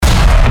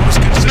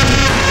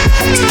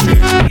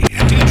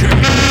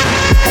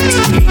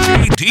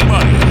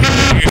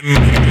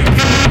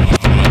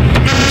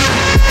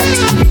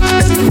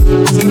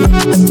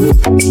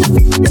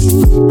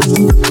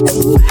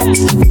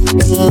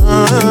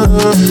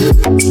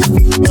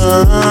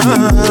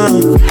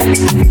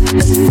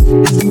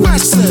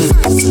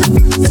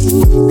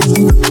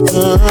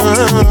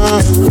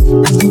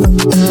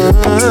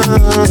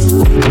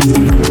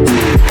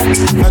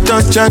I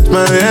don't charge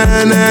my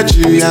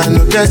energy, I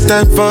no get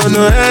time for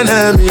no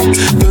enemy.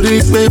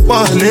 Torí pé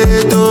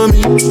pọ̀lẹ́ tó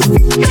mi.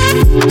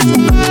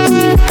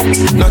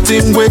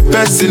 Nothing wey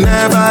person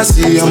never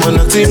see, I'm on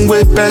nothing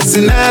wey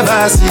person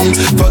never see.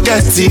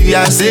 Forget it,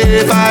 I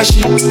say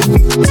fashi.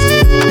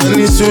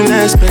 Money soon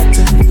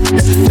expected.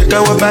 Check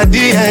out what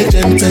body I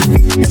jump.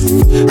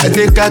 I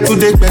take out to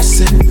the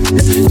person.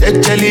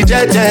 Jelly,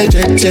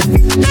 jeje.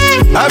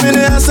 I'm in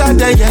the answer,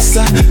 then yes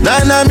sir.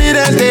 Nana me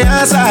then the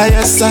answer,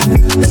 yes sir.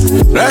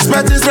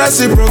 Respect is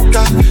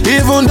reciprocal,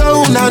 even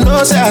though I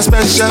know say I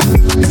special.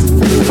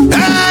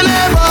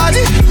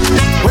 Anybody,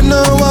 we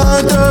no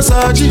want to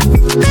search it.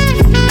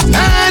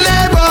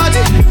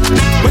 Anybody,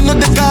 we no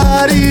the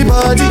carry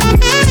body.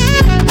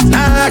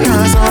 I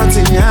can't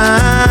something.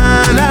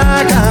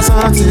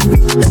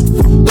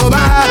 Go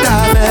back to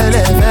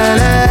fele,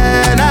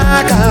 I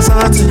can't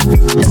something.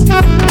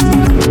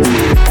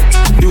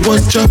 You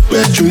want job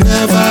where you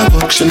never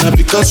work, should not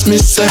because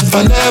myself I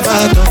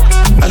never talk.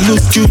 I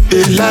look you,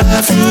 they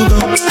laugh, you go.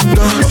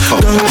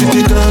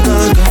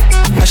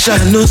 I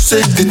shall no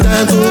say the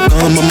time go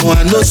come, mama,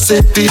 I no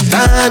say the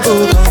time go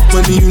come.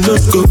 When you no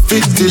go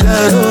fit the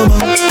line,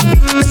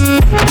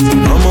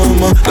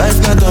 mama, life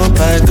not on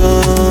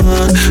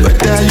python.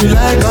 Whether you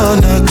like or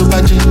not, go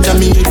back to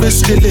me, you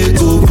basically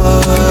go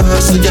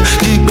boss. So yeah,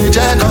 keep me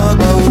jack on.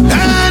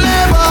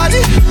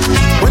 Anybody,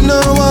 we no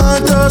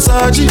want to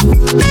search it.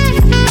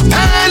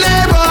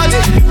 Anybody,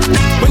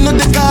 we no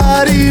the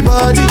carry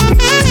body.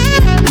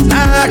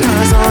 I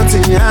can't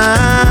something.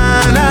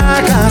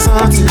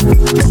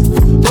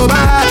 Go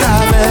back to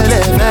fele,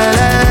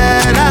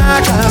 I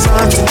can't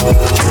something.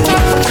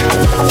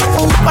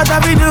 What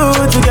have we do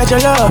to get your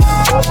love?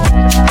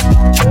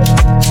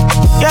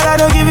 Girl, I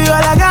don't give you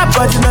all I got,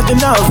 but it's not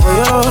enough for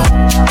you.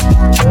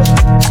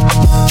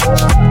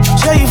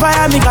 Say you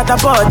fire me,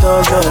 catapult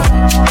of you.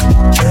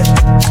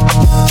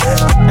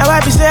 Now I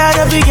be say I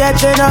don't be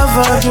getting enough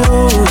of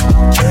you.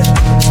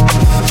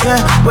 Yeah,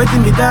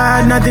 waiting me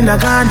down, nothing I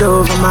can't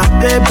do for my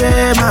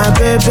baby, my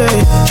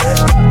baby.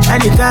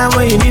 Anytime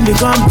when you need me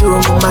come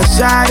through, my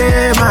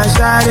shawty,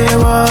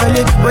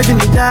 wallet. Waiting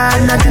me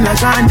down, nothing I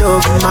can't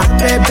do for my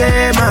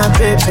baby, my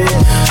baby.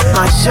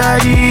 My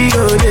shawty,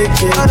 oh, they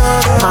get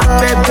my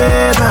baby,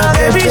 my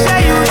baby.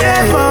 Say you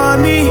there for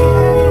me,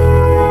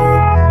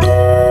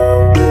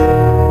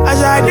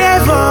 as I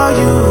there for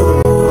you.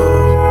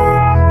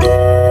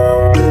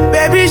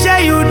 Baby,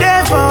 say you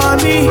there for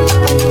me,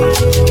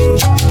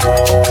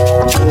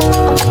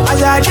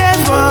 as I there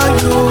for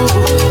you.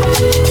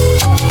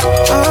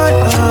 Oh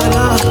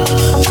no,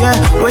 yeah,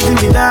 waiting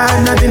me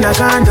down, nothing I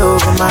can't do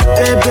for my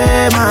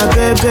baby, my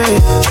baby.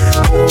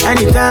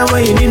 Anytime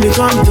when you need me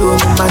come through,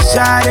 my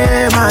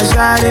shawty,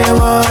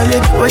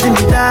 wallet. Waiting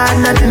me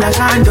down, nothing I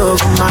can't do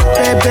for my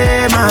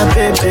baby, my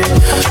baby.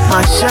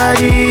 My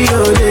shawty,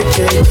 oh,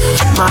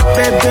 my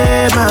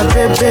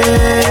baby.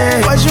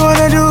 What you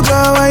wanna do,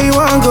 girl, where you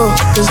wanna go?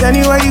 Cause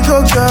anywhere you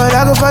go, girl,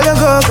 I go follow,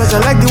 go. Cause I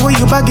like the way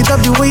you back it up,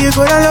 the way you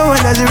go down low.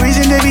 And that's the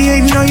reason they be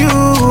hating on you,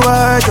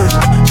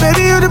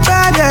 baby, you the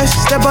baddest.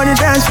 Step on the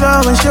dance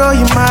floor and show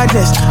you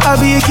madness. I'll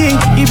be a king,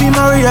 you be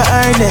my Royal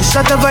Highness.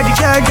 Shut up, body,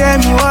 girl,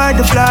 damn, you are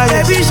the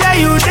flyest. Baby, say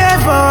you there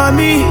for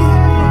me,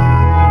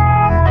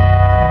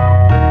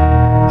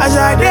 as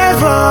I there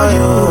for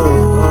you.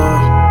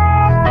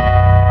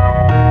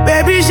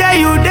 Baby, say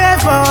you there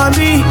for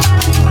me,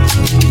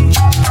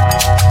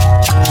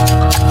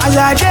 as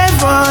I there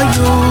for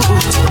you.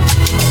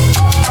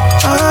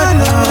 Oh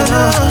no.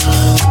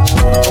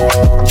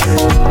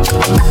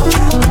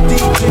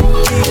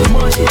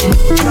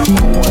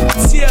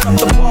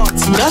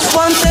 Just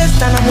one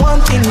taste and I'm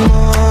wanting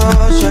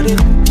more, shawty.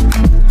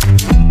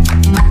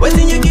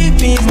 Waiting you give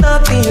me is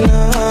not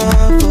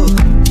enough, oh.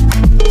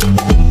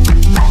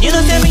 You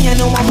don't tell me I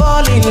know I'm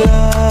all in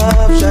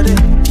love, shawty,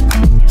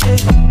 yeah.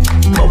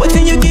 But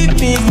waiting you give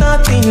me is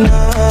not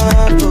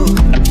enough, oh.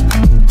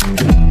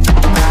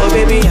 Oh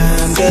baby,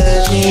 I'm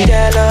getting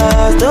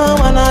jealous. Don't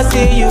wanna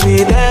see you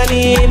with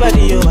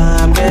anybody, oh.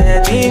 I'm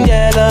getting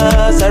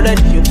jealous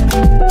already,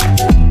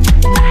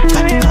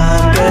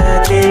 I'm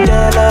getting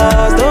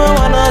jealous. Don't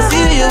wanna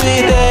see you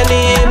with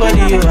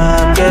anybody, oh.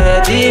 I'm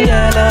getting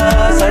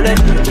jealous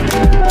already.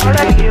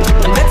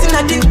 I'm getting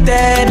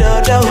addicted,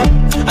 oh, oh.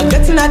 I'm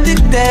getting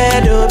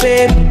addicted, oh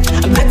babe.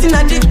 I'm getting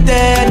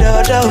addicted,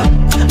 oh, oh.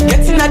 I'm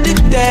getting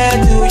addicted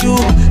to you.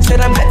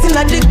 Said I'm getting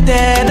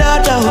addicted,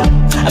 oh, oh.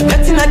 I'm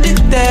getting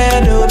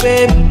addicted, oh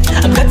babe.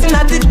 I'm getting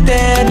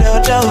addicted,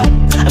 oh, oh.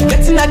 I'm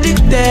getting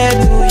addicted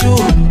to you.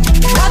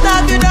 What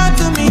have you done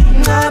to me?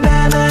 Nah,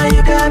 nah, nah,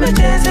 you got me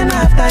chasing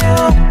after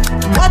you.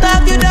 What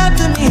have you done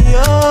to me,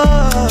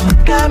 oh?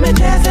 Got me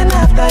chasing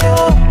after you.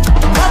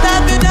 What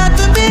have you done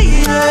to me,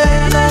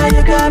 yeah? Nah,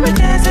 you got me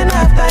chasing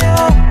after you.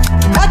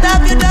 What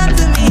have you done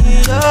to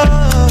me,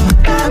 oh?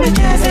 Got me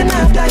chasing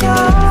after you.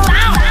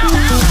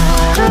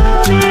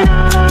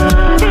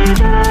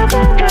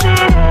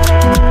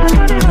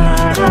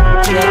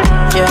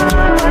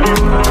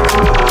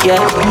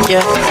 Yeah.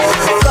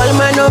 Call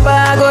my number,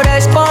 I go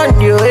respond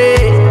you,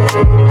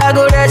 I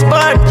go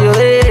respond you,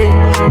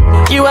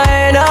 You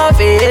are enough,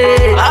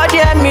 How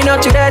dare me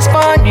not to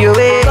respond you,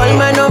 Call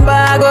my number,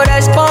 I go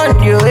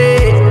respond you,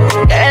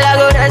 Girl, I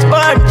go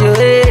respond you,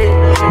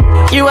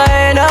 You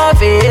are enough,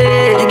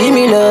 You give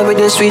me love with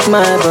the sweet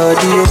my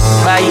body,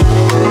 bye.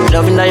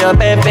 Loving that your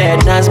pepper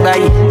dance,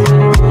 bye.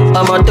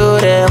 I'm a to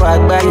the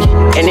walk by.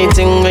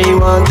 Anything you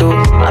want to,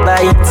 I buy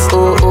it.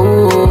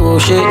 Oh,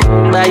 shit,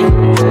 bye.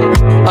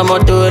 I'm a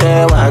to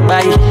the walk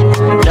by.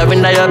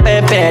 Loving that your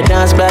pepper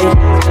dance by.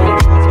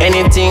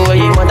 Anything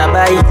you want, I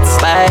buy it.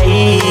 Buy.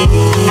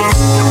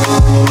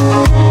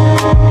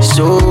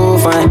 So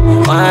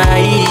fine,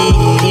 why?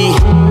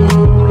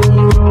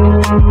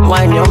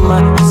 Wine your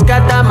man,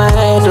 scatter my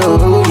head,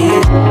 oh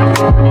yeah.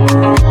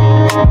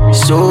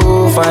 So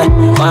fine,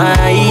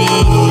 why?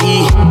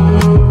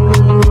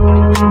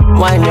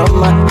 Wine your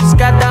man,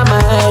 scatter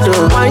my head,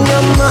 oh. Wine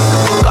your man,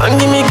 come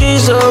give me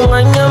kiss, oh.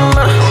 Wine your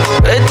man,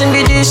 waiting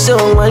be this,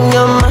 oh. Wine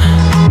your man,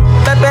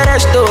 pepper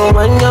resto,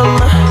 wine your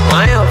man.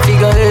 Wine your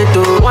figure eight,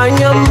 oh. Wine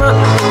your man,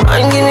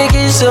 come give me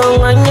kiss, oh.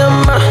 Wine your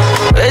man,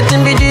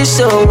 waiting be this,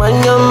 oh.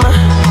 Wine your man,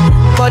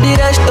 body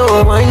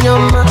resto, wine your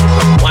man.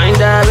 Wine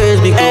that ways,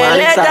 big one.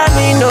 Let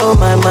me know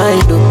my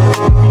mind, oh.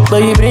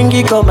 But you bring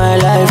it on my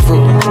life, oh.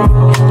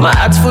 My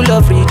heart's full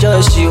of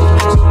rejoice, you.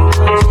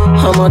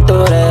 I'm a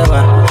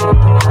torewa.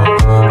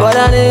 But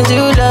I need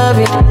you love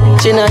it.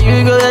 Say now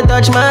you gonna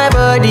touch my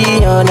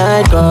body all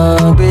night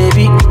long,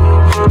 baby.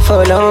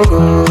 For long,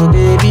 go,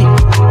 baby.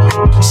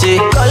 Say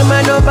call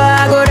my number,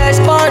 I go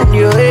respond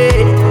you,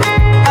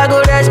 I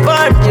go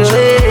respond you,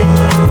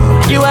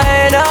 You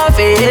are enough,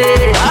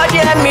 How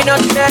dare me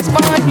not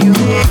respond you,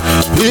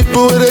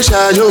 People with the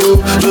shy,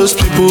 those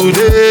people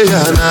they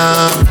are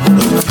now.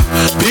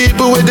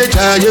 People with the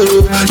shy,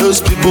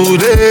 those people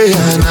they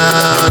are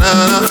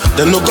now.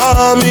 They no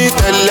call me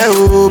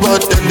tell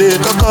but then they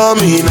call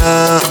me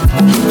now.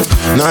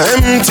 Now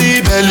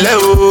empty belly, now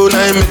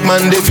make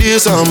man they feel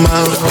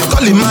somehow.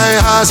 Calling my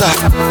house,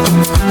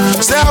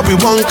 say I be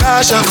one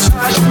cash out.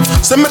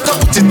 Say make up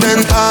put it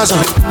 10,000,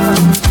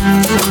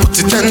 put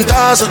it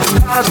 10,000.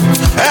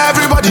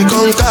 Everybody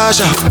come cash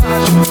out.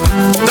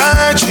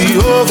 Thank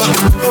you over.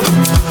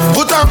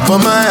 Put up for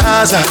my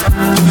house,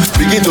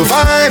 begin to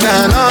find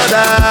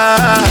another.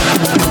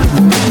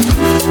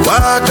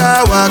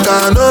 Waka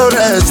waka no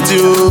rest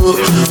you.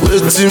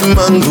 Waiting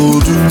man go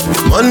do.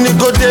 Money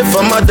go there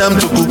for madam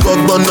to cook up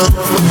bono.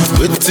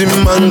 Waiting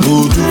man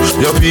go do.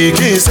 Your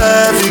pikin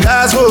self you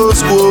guys go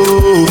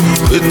school.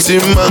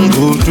 Waiting man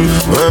go do.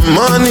 When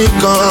money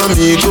come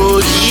he go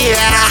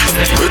yeah.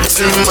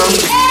 Waiting man.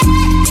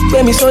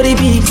 Baby sorry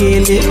big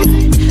gele.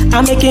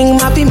 I'm making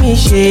happy me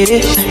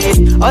shady.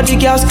 All the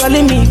girls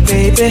calling me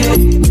baby.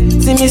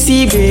 See me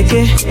see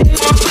baby.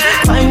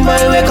 Fine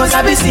boy wake cause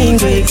I be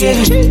single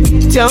again.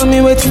 Tell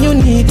me what you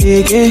need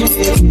again.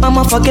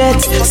 I'ma forget,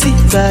 see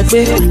that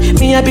baby.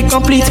 Me I be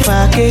complete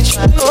package.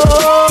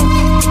 Oh,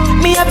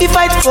 me I be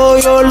fight for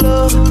your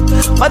love,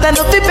 but I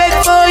no be beg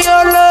for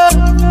your love.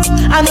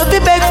 I no be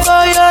beg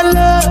for your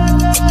love.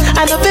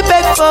 I no be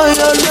beg for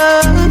your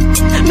love.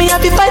 Me I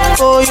be fight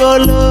for your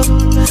love,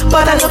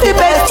 but I no be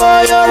beg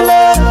for your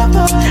love.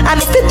 I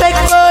no be beg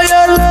for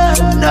your love.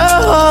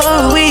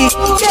 No, we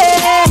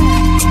yeah.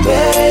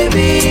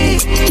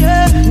 Baby,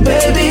 yeah.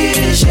 Baby,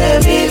 show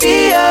me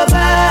be your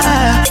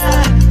vibe,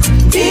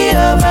 be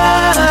your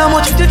vibe. I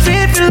want you to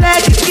treat me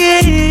like a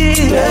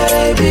kid,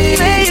 baby,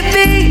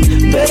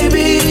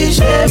 baby,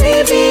 show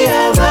me be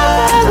your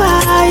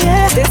vibe,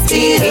 yeah,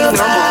 be your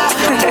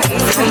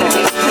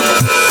vibe.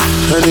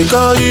 And they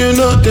call you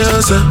no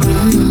dancer.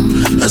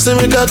 I say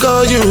make I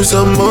call you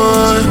some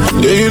more.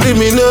 Yeah, you leave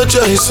me no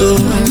choice, so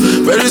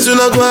very soon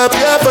I go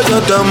appear for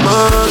your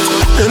demand.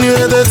 And you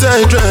had that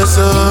tight dress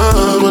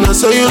on when I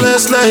saw you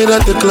last night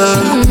at the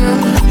club.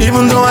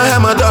 Even though I had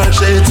my dark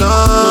shades on,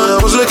 I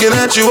was looking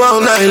at you all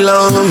night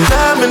long.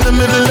 I'm in the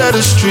middle of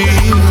the street.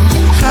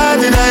 How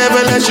did I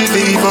ever let you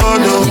leave? Oh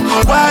no,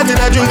 why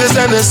did I drink this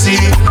Hennessy?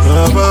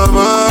 And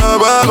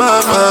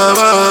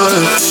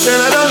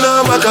I don't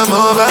know what come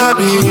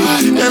over me.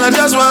 And I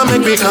just want to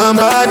make me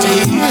come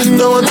body.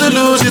 Don't want to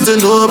lose it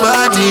to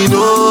nobody,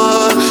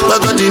 no.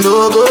 My body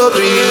no go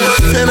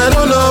breathe. And I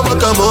don't know what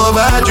come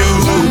over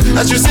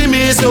you. As you see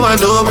me, so I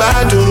know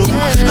I do.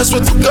 I swear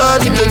to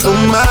God, you can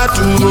come out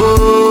too.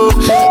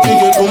 You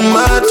can come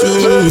out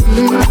too.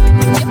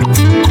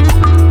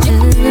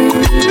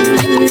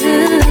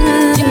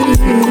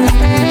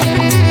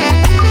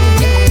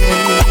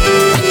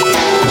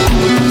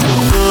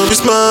 Be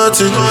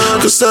smarting,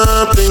 cause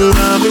something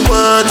I've been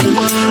watching.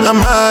 I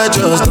might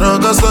just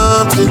drunk or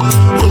something.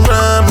 I'm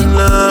rhyming,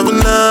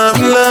 loving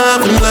like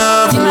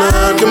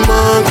a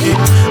monkey.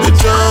 A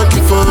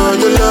junkie for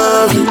your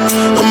loving.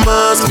 I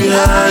must be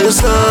high or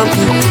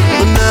something.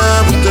 But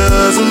now it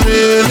doesn't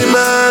really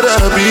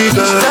matter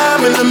because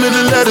I'm in the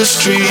middle of the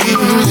street.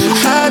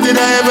 How did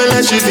I ever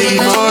let you leave?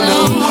 Oh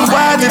no,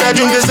 why did I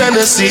drink this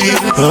Hennessy?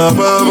 And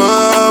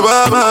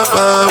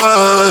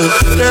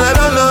I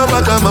don't know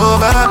what come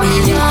over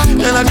me.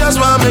 And I just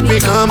wanna make me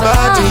come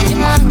party.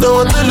 Don't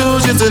want to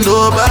lose you to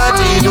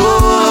nobody, no.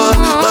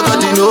 My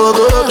body no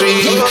go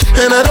free.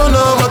 And I don't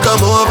know what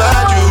come over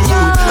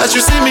you. As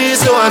you see me,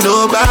 so I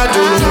know about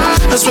you.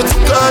 I swear to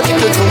God, you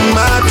can come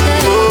back.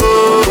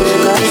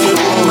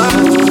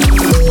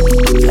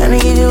 Let me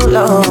give you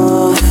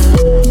love.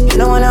 You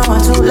know what I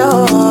want to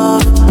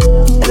love.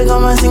 Every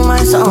come and sing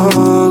my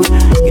song.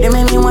 You done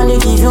make me want to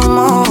give you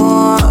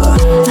more.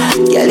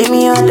 Yeah, leave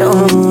me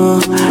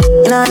alone.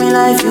 In my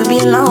life you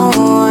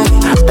belong.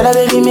 Tell a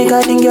baby make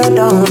I think you're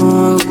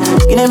dumb.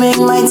 You done make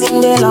my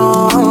thing day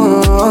long.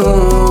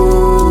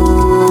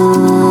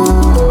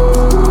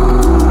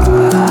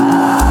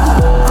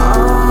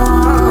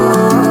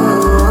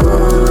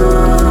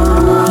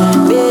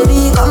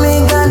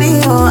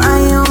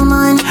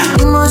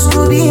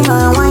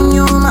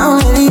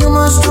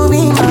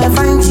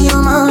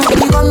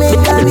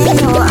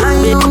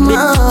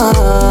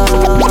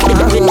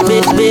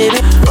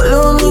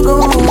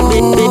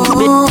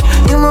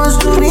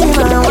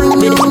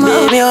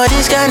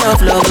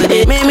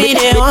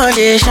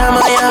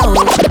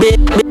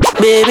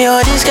 Baby,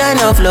 all this kind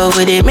of love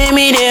with it, make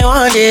me they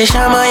want to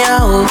shamaya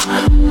ho.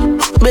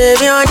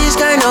 Baby, all this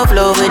kind of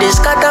love with it,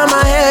 scatter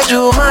my head,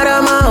 you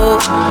marama ho.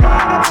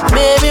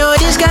 Baby, all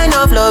this kind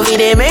of love with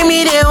it, make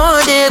me they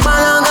want to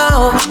balanga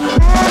ho.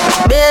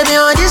 Baby,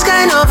 all this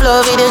kind of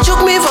love with it,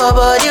 choke me for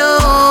body oh.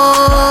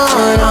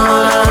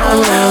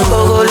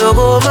 Ogo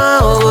logo ma,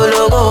 ogo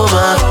logo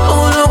ma,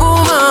 ogo logo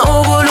ma,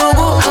 ogo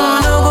logo,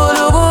 ogo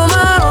logo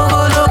ma,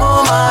 ogo logo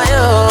ma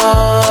yo.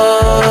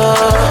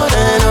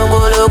 And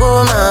ogo logo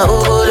ma,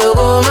 ogo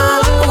logo ma,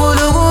 ogo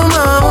logo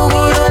ma,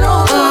 ogo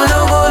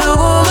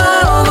logo ma,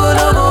 ogo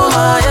logo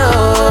ma yo.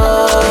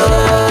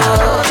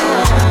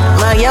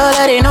 My girl,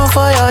 I didn't know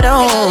for your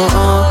down.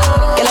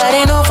 Girl, I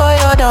didn't know for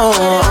your down.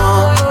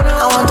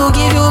 I want to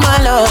give you my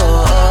love.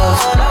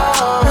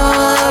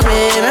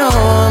 Baby,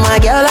 my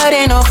girl, I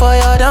didn't know for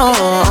your down.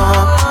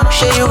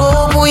 Sure you go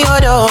open your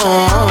door.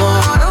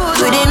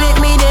 You didn't make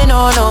me they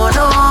no.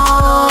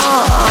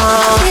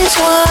 This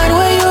one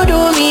where you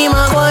do me,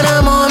 my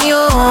guana mom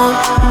yo.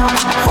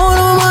 Oh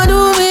no, ma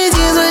do me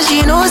things when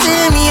she know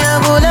say me I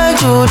go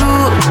like you do.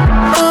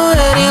 Oh,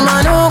 hey,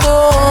 man, no go,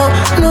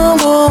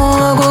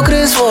 I go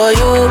crazy for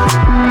you.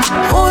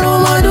 Oh no,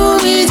 ma do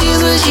me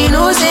things when she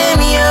know say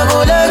me I go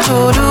like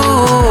you do.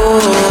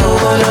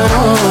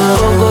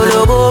 Ogo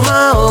logo ma,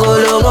 ogo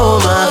logo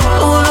ma,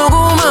 ogo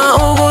logo ma,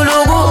 ogo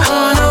logo,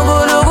 ogo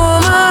logo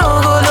ma,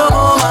 ogo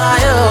logo ma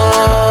yo.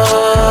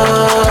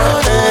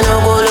 And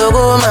ogo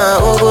logo ma,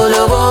 ogo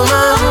logo ma,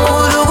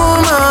 ogo logo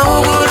ma,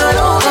 ogo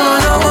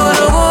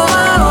logo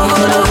ma,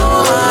 ogo logo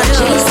ma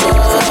yo.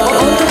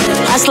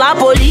 I slap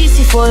police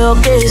for your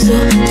case.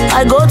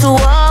 I go to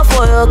war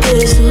for your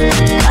case.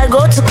 I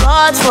go to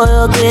court for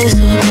your case.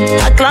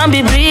 I climb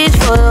the bridge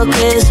for your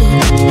case.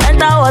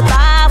 Enter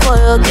water for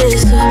your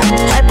case.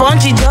 I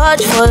punch the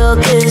judge for your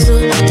case.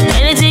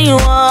 Anything you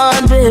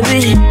want,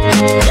 baby,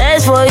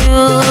 that's for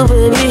you,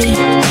 baby.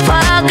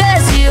 For your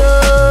case, yo.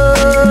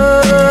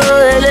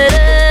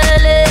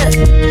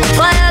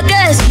 For your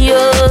case, yo.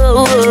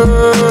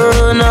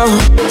 No.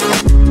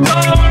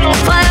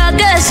 For your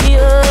case,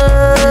 yo.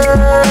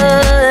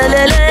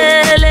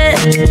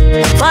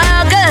 For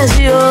your case,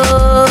 yo.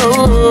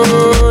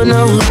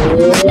 No.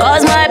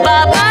 'Cause my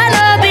papa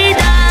no be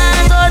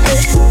Dangote.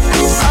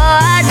 Oh,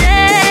 I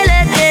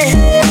delete,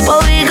 but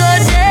we go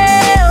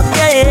there,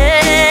 okay,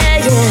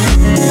 yeah.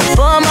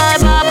 But my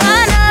papa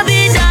no be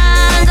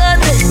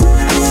Dangote.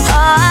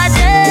 Oh, I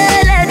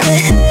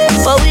delete,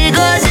 but we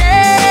go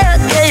there,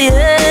 okay,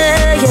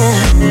 yeah.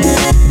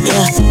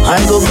 I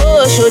go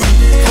show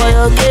for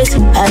your case.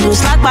 I go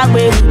slack back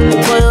baby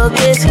for your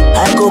case.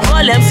 I go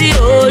call them see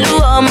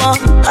Oluomo.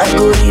 I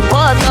go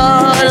report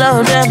all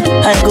of them.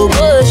 I go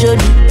show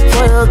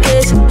for your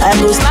case. I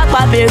go slack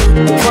back baby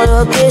for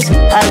your case.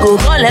 I go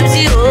call them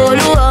see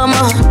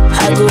Oluomo.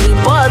 I go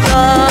report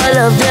all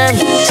of them.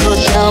 So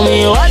tell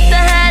me what the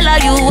hell are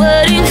you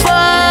waiting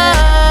for?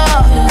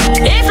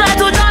 If not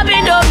to chop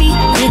Indomie,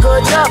 we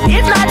go chop.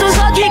 If not to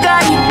suck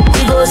Gani,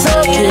 we go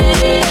suck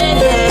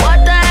it. What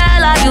the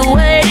hell are you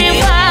waiting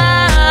for?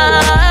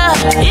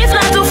 If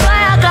not to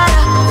fly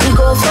Akara, we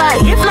go fly.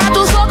 If not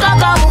to soak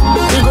Akamu,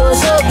 we go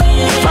soak.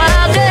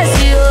 Fire case,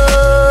 yo.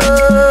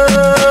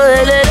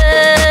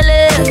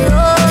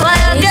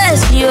 Fire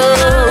case, yo.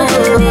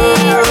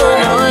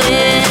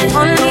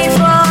 Only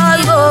for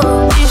you.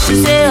 If you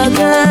say I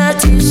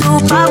get you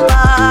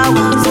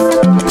superpowers,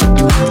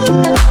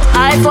 I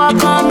for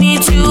come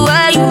meet you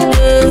again.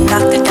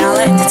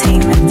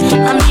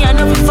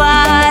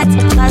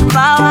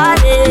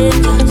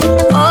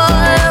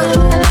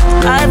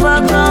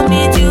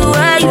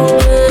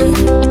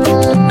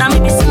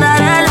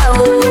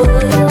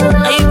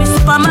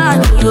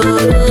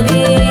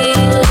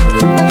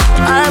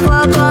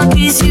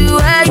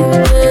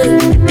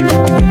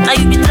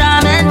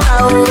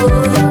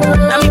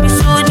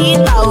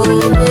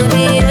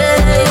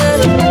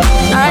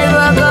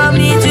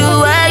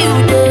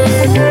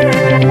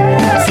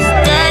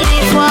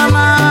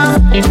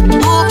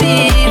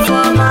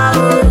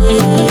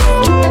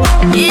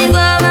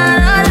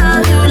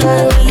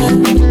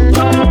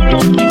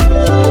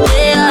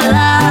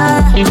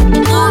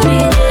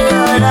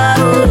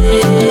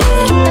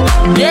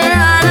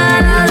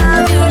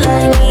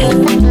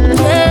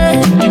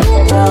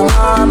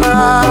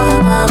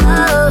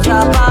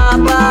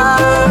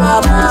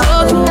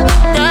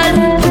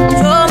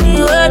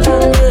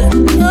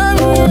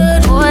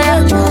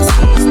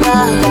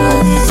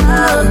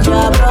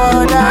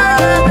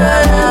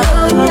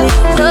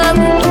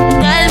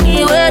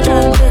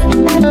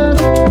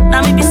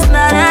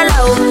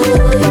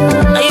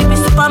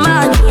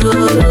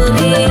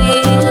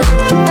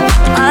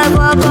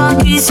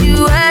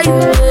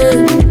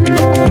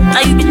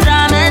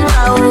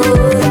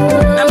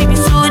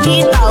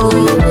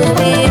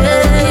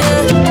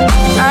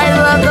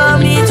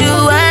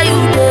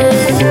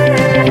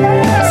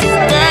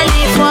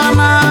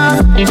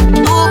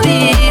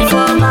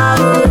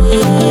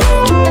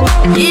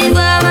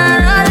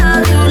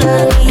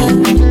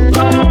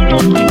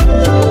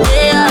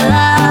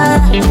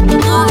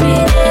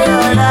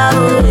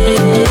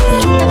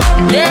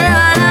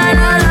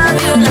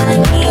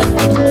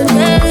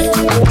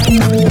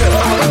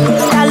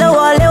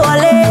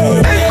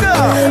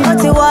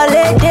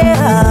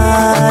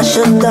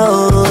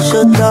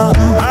 shut up.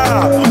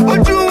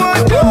 What you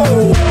want to?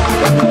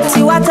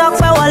 See what talk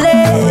for wale.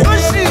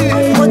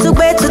 Mo tún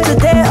gbé tuntun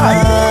dé.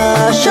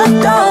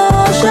 Shut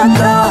up,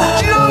 shut up.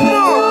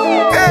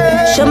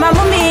 Show my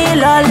mommy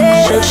lolly.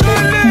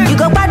 You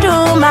go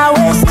gbádùn my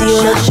waist,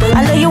 yo. I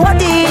know you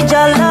want it,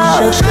 your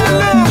love.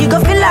 You go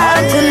feel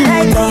out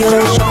tonight, yo.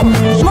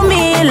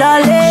 Mommy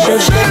lolly.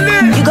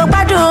 You go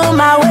gbádùn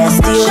my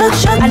waist, yo.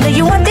 I know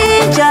you want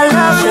it, your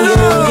love.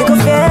 You go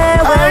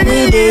feel what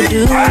we dey do.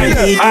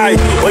 Aye,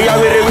 oya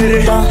were.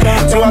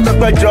 Tí wọ́n tó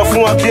pẹ́jọ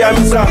fún wọn kí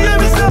Amisa.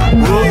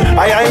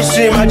 Àyà ń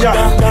ṣe ìmájà.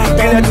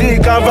 Kílẹ̀ tí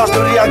canvas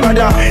lórí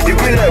agbádá.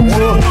 Ìpínlẹ̀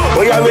wo,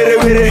 oya were.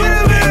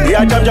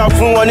 Ìyá jàmjà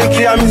fún wọn ní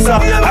kí Amisa.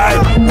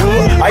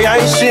 Àyà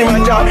ń ṣe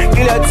ìmájà.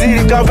 Kílẹ̀ tí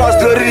canvas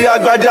lórí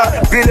agbádá.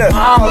 Ìpínlẹ̀.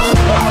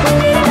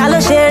 Ta ló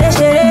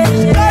ṣeré?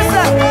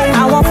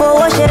 Àwọn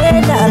fowó ṣeré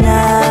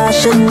dáadáa.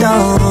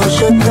 Ṣetán.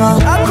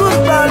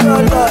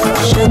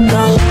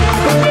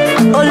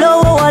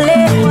 Olówó wọlé.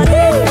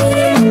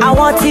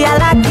 Àwọn tí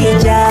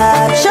alákìjà.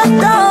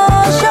 Ṣetán.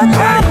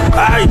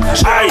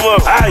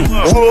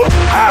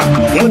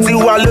 Mo ti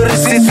wà lórí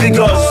 6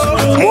 figures.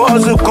 Mo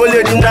hustle kó lè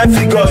di 9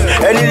 figures.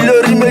 Ẹni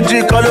lórí méjì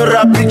kan ló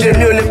ra PJ.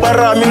 Mi ò lè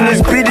para mi ní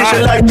speedy ṣe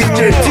like DJ.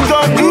 Tí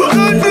kan dú.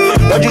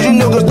 But you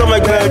no go stop my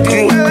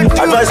bedroom.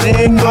 Advice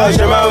in God,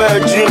 ṣe máa wẹ̀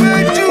jù.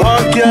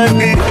 Wọ́n kí ẹ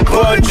bí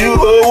bọ́jú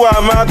owó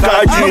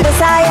àmàkàjù. Mo gbé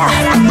sáyà,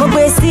 mo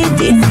gbé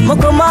sídì, mo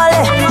kò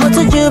mọ́lẹ̀, mo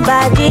tún ju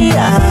bàdí.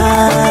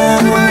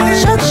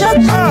 Ṣọ́k.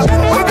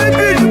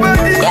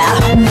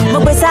 Mo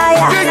gbé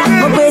sáyà,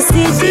 mo gbé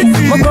sídì,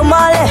 mo kò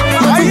mọ́lẹ̀,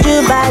 mo tún ju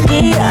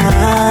bàdí.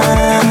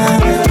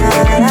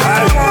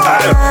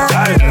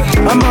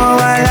 I'm all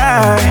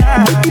alive.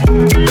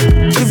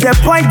 If the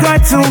point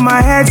got to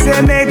my head,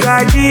 say make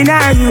I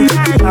deny you.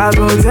 I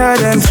go tell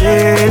them,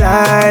 say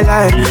lie.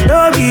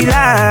 Don't be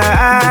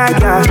like,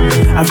 yeah.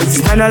 I fit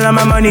spend all of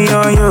my money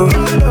on you.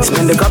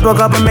 Spend a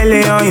couple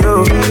million on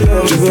you.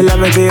 Give you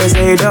love until you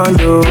say don't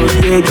do,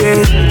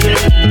 yeah.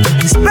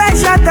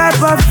 Special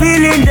type of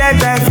feeling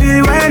that I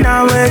feel when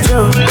I'm with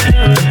you.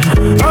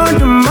 Oh,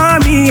 the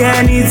mommy,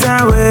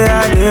 anytime where I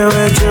deal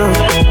with you.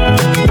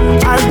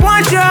 I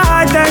want your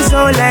heart and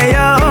soul and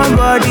your own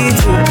body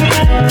too.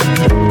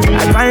 I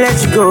can't let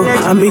you go.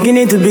 I'm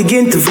beginning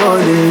to fall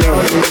in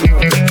love.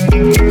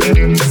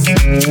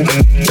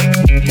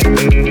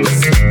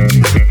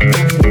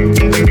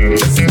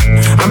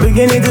 I'm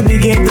beginning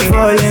to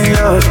fall in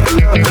love.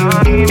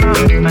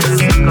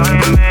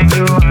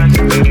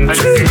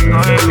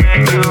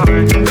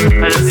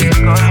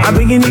 I'm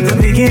beginning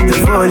to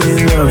fall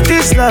in love.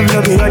 This love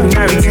no be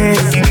ordinary thing.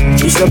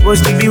 It's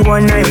supposed to be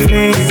one night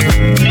thing,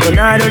 but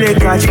now I don't they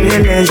catch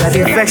feelings. I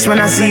get vexed when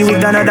I see you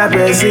with another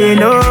person.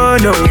 No,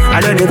 I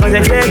don't they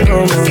concentrate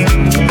no more.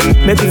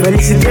 Make you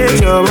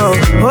felicitate your love.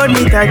 Hold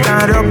me tight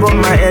and rub on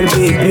my head,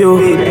 baby.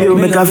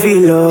 Make I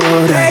feel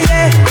alright.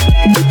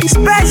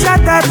 Special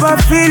type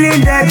of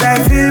feeling that I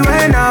feel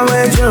when I'm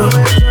with you.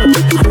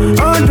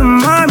 Oh, the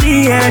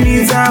mommy,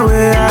 anytime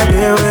where I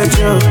deal with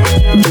you.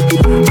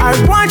 I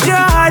want your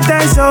heart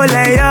and soul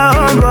and your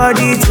own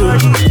body too.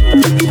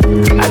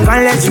 I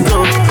can't let you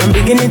go. I'm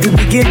beginning to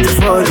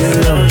fall in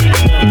love.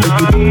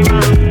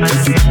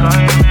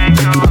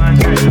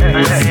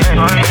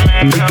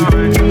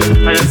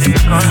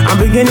 I'm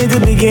beginning to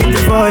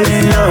fall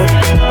in love.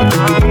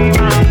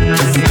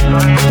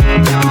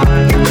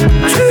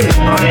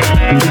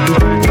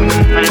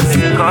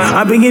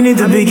 I'm beginning to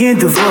fall in love. I'm beginning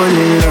to fall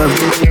in love.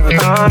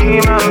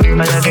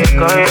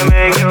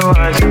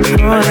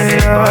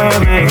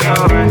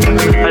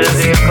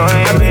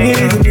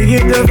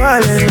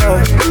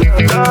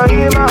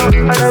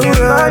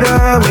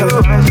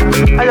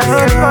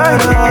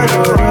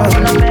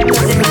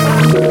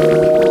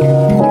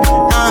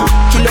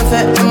 Kilo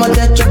fait, I'm on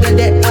that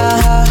chocolate,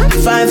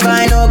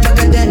 fine, oh, back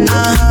then,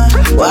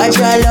 watch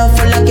your love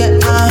for like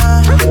it,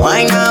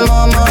 why not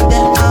more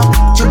than,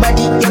 your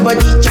body,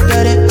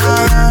 chocolate,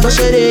 push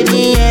it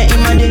in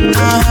my dick,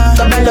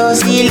 Kabalo,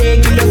 see,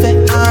 kilo fait,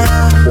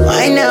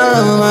 why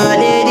now, my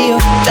lady,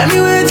 tell me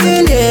what's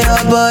in there,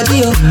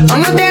 body,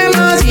 I'm not damn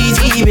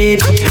easy,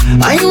 baby,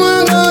 why you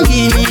want to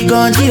give me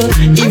control,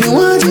 if you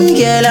want to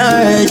get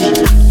already,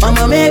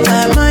 I'ma make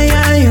my mind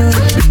on you,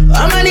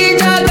 I'ma need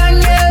talk on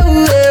you,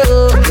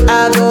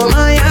 I go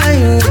my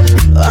you,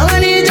 I'ma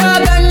need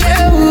talk on you,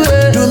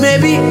 do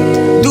maybe,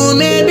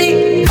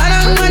 I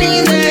don't want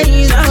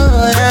anything,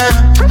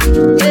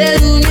 yeah,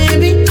 do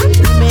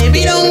maybe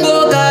don't go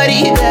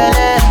carry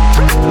that,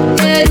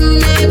 yeah, do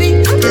maybe,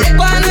 they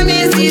wanna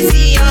miss this,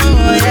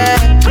 yeah,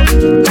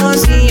 don't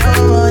see you,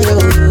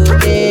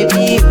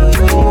 baby,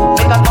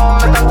 make a pom,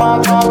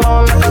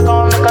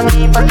 make a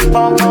knee,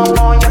 pom, your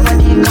body,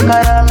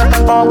 kakara, make a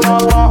pom,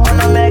 on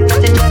the make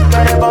it,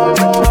 get a bom,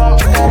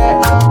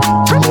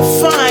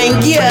 fine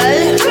girl,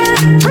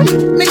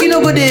 make you no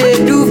go dey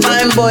do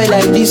fine boy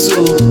like this, so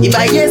if I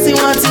hear say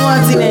one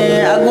thing,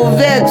 I go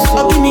vex.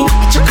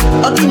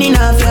 Okini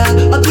na fia,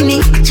 okini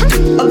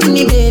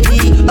baby,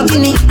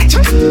 okini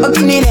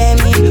let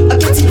me,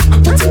 okiti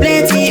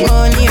plenty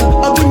money,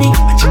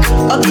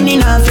 okini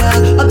na fia.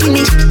 yeah.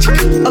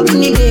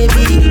 Okini,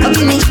 baby,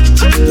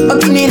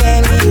 okini,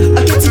 let me.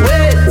 Okiti,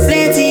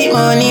 plenty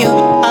money,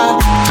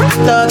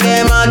 talk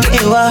my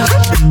game,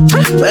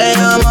 when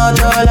I'm a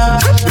dollar.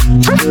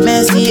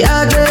 Messi,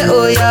 Agre,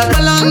 oh yeah,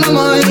 Kalanga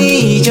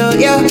money,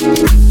 yeah.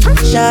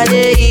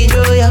 Shade,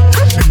 yeah.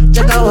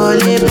 Check out all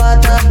the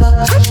patapa.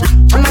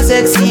 I'm a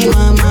sexy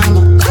mama.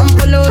 Come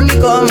follow me,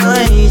 come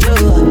my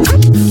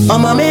joy.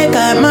 I'ma make I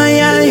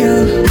admire you.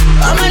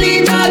 I'ma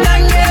need to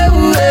gang you.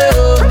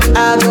 I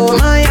go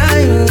my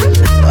you.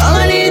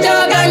 I'ma need to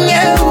gang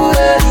you.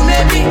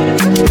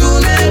 Do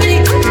maybe.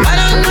 I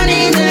don't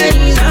need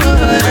any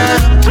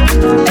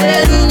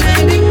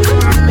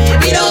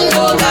maybe don't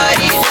go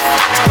body.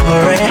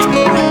 Alright.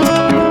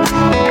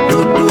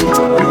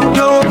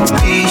 Don't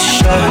be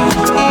shy.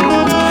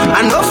 I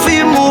know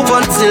feel move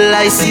until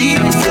I see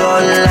your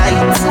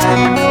light.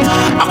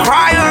 I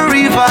cry a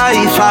river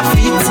if I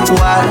fit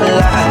while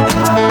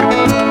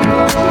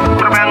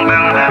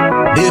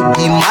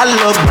baby, my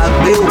love, my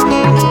baby.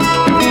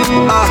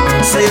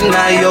 Say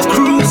now your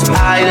cruise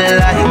I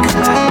like.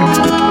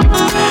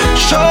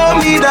 Show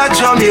me that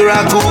your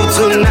miracle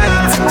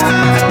tonight.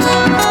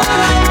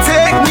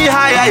 Take me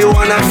higher, you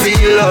wanna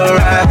feel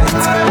alright.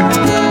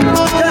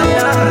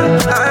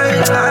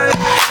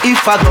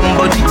 If I come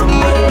body,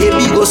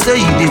 baby go say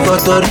you the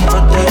totally.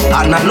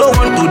 And I no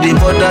want to the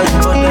bother,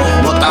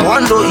 but I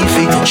wonder if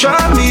it show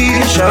me.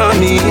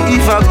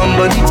 If I come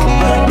body,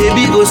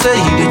 baby go say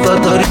you the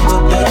totally.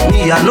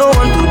 Me I no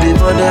want to the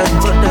bother,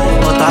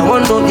 but I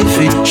wonder if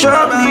it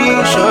show me.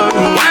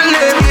 One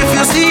day if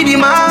you see the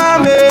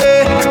mommy,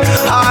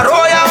 our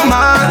royal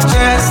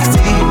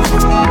majesty,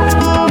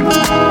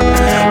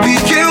 we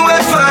can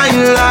find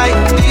like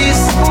this.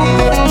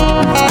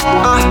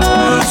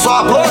 So I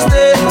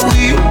posted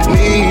with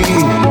me.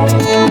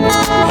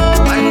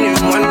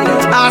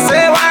 I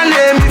say one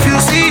name if you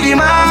see the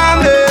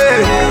mommy,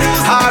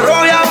 our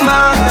royal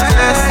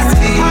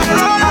majesty.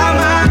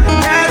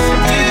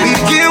 We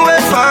can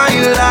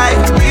find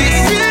like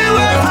this.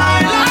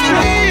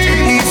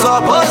 He's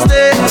supposed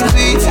to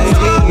with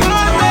me.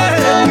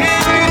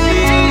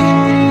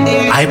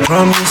 I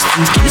promise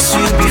to kiss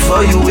you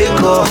before you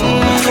wake up.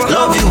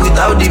 Love you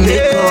without the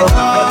makeup.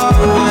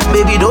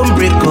 Baby, don't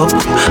break up.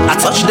 I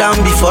touch down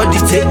before the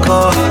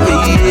takeoff.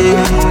 Yeah.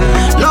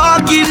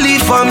 Luckily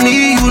for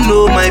me, you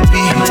know my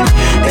people.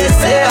 They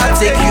say I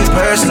take you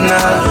personal.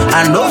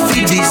 I know if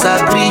you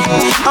disagree,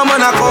 I'm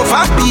gonna come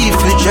happy if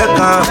you check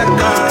on.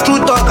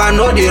 True talk, I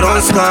know they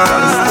run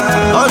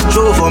scams. All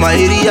Joe for my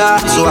area,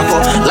 so I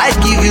for like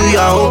give you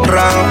your own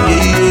crown.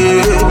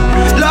 Yeah.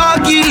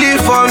 Luckily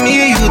for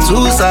me, you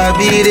too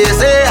sabi. They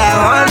say I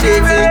want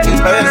to take you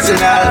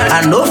personal.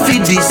 I know if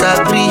you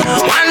disagree.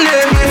 One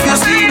day if you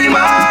see the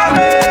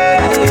mommy,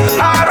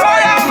 our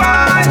royal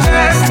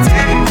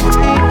majesty,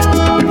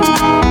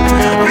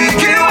 we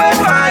can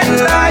find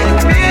like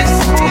this.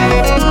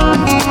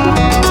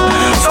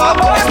 So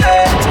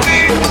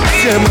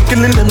yeah, I'm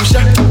killing them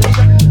shot.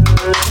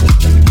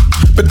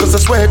 Because I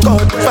swear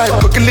God, fight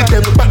for killing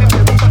them back.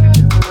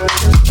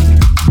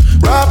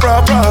 Rap,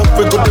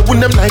 we go to win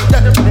them like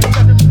that.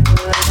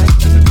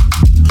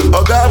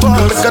 Oh God, I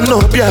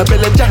know be a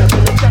belly jack.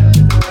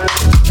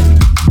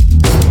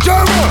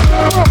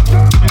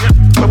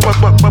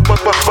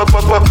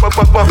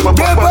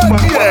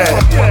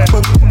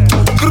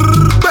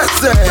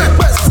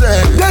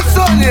 That's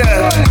all,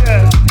 yeah.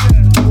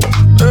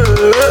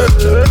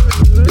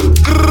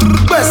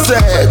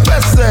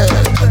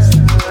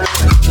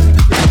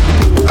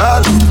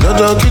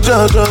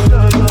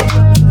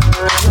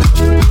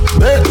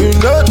 Make you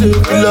know the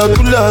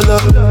kula.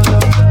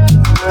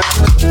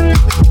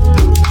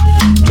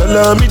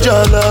 Jala mi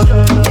jala.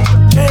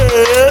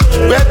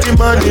 Where the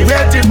money, na.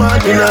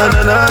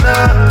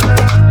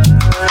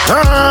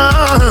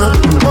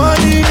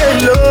 Money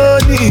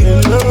alone.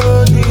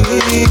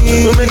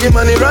 We make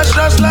money rush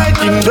like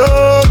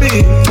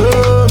Indomie.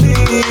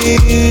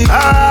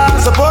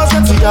 Suppose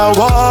that you are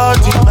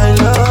wanting, my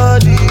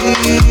lordy.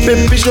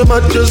 Baby, show my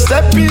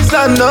Giuseppe's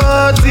are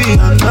naughty.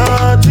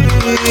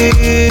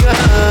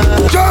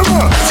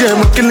 See,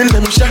 I'm killing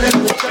them shot.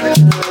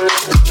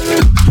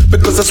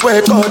 Because I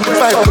swear God,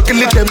 if I for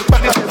killing them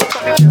back.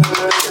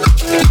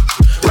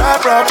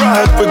 Rap,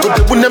 we go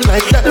to win them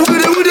like that.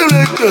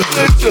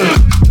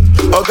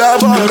 Oh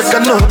God, I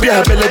cannot be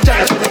a belly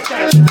jack.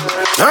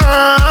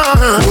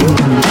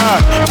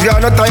 You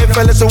are not a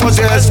fella, so what's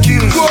your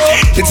excuse?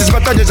 It is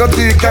better there's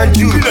nothing you can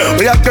do.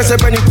 We are just a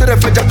penny to the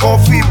fetch a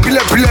coffee.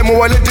 Pile,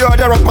 mo wale the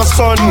other rapper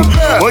son.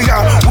 Oh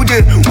yeah,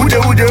 ude.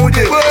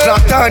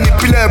 Zlatan,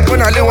 pile,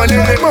 bona le wale.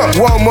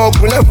 One more,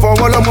 pile for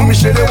one of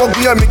Michelle. What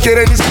we are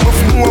making this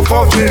move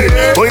for free.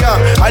 Oh yeah,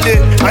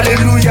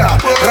 hallelujah.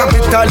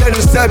 Rapita, let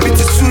us step it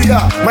to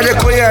Suya.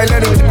 Mayakoya,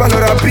 let us tip on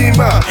a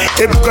bima.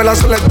 Ebuka la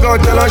sola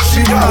God, la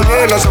shia.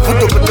 La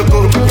safuto,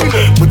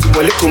 but you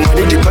wale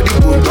kumani di padi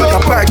bu.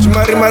 Papa, you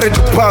marry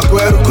to park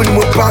where you couldn't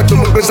move back to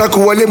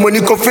Besaku wale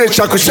money coffee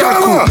shaku. See,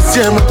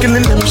 I'm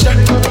killing them shot.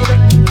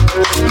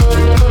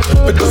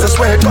 Because I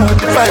swear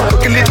God, if I for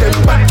killing them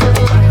back.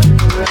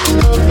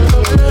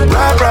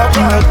 Rap, rap,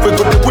 rap, we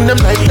go to win them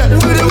like that.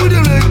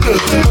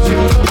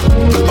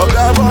 Oh,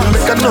 God,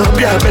 make a no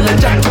be a belly.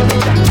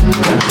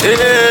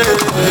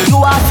 You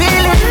are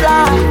feeling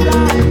fly,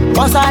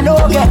 cause I know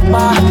get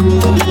back.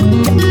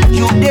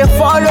 You dey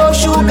follow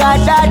sugar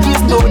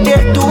daddies, no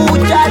they do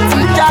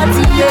chatty,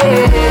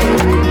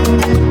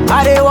 yeah.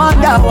 I dey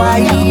wonder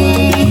why.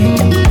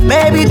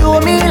 Baby, do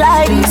me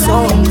like this,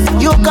 oh.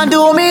 You can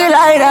do me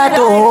like that,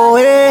 oh,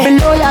 yeah.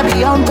 Below ya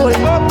be humble.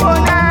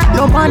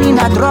 No money,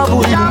 not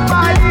trouble.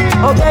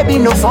 Oh, baby,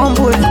 no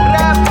fumble.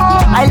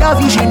 I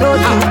love you, she know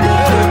you.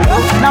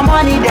 Now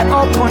money, they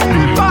open.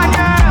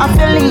 I'm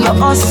feeling your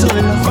hustle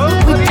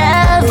with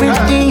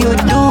everything you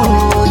do,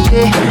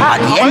 yeah. At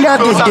the end of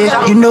the day,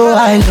 you know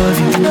I love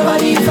you.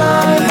 Nobody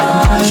find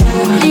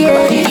you.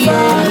 Nobody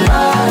find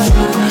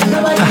you.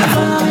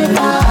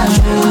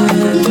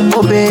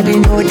 Oh baby,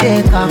 no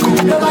they can't go.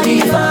 Nobody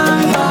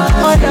find you.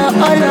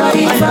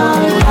 Nobody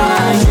find you.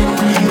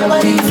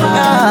 Nobody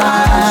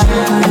find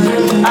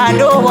you. I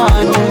don't want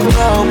to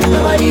go.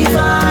 Nobody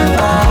find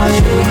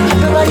you.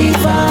 Nobody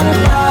find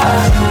you.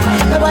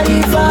 Nobody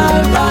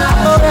find you.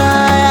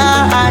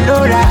 I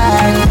know that.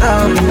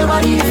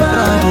 Nobody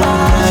find you.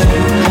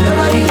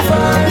 Nobody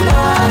find you.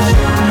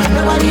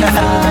 Nobody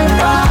find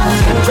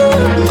you.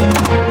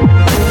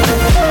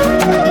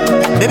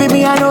 Baby, me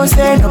I know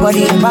say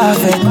nobody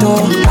perfect,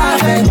 oh.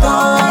 Perfect,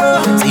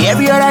 oh. See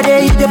every other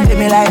day you dey play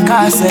me like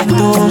cassette,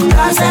 oh.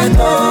 Cassette,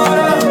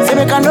 oh. Say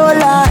make I no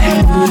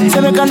lie. Say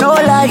make I no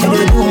lie. You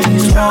dey do me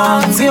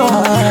strong, see, oh.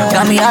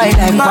 Got me high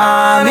like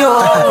mommy,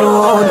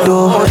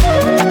 oh.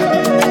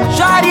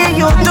 Shawty,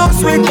 you too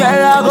sweet,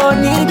 girl, I go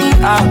need it,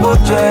 I go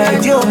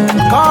change you.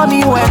 Call me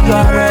when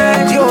you're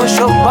ready, you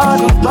show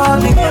body.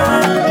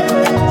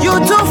 You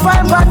too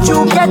fine, but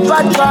you get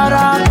bad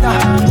character.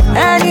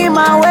 Any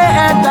man way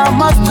enter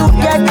must to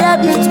get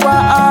debit for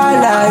all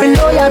life.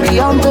 Below ya be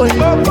humble.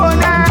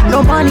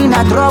 No money,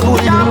 not trouble.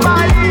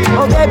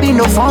 Oh baby,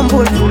 no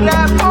fumble.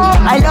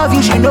 I love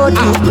you, she know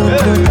you.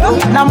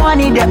 Now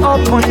money, they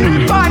open.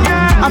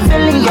 I'm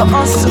feeling your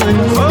hustle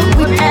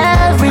with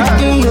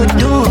everything you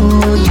do,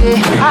 yeah.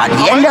 At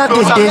the end of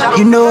the day,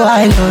 you know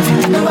I love you.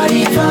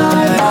 Nobody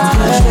find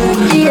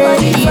you.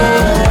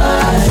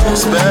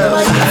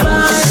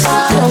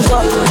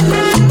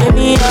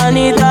 Baby, I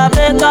need a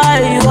baker,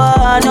 you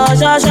are no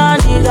shasha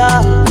nigga.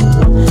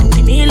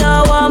 Give me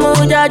love,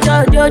 muja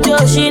jojo,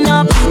 she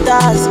no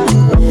pitas.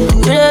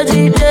 You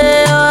the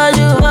day, all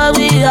you want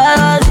me, I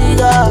was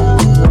nigga.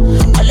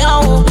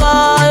 Alone,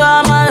 call you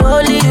are my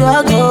holy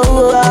rock.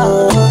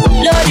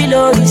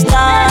 Lodi,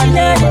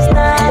 standing.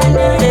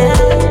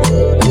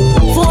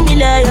 For me,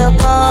 let your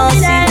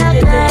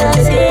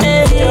conscience.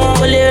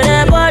 Only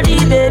red body,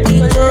 baby.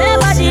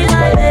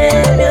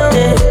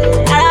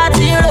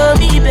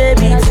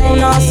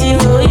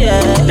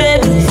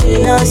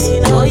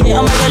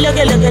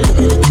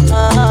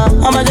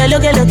 I'm a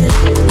look.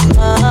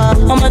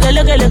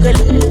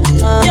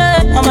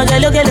 Yeah, I'm a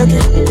look.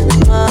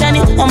 Danny,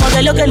 I'm a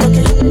look.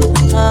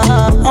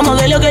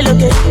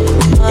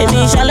 Baby,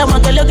 inshallah, I'm a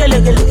look.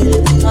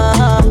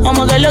 I'm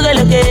a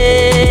look.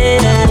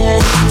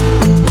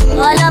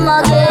 All I'm a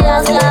get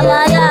is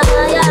Samaya.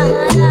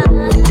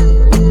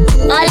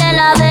 All in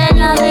a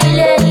venue, we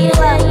lady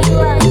one.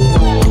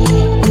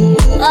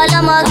 All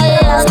I'm a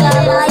get is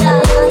Samaya.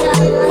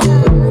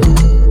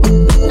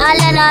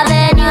 All in a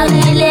venue,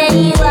 we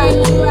lady one.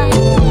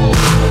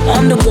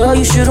 I'm the girl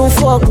you shouldn't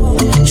fuck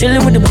with.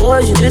 Chillin' with the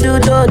boys, you do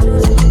dirty.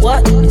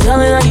 What? You tell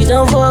me that you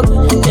don't fuck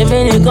with. They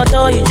made it cut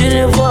out, you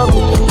didn't fuck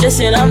with.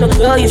 Listen, I'm the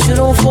girl you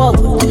shouldn't fuck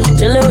with.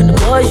 Chillin' with the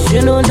boys, you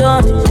shouldn't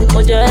done this.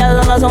 Put your head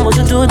on some, what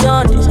you do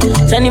done this.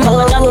 Send him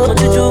back on what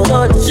you do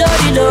done this.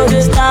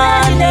 Lodi,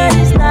 standing.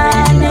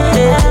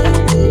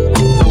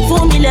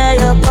 For me, let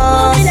your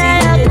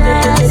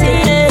conscience.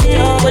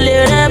 Pull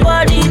it red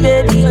body,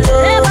 baby.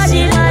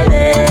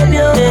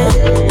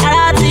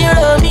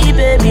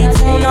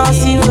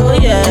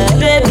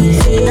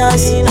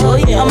 Oh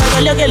yeah, I'm a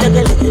look.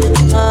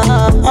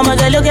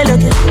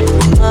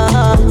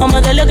 I'm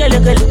a look.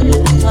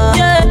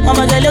 Yeah, I'm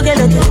a look.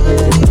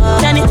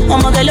 Danny,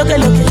 I'm a look.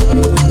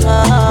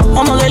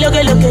 I'm a look.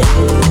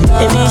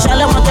 Baby,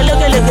 inshallah, I'm a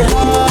look.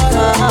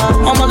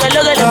 I'm a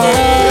look.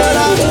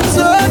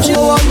 Search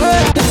for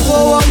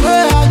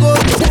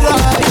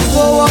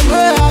one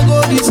way I go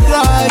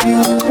describe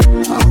you.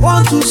 I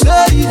want to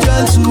say it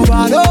gentle, I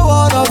don't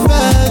want to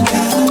offend you.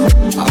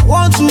 I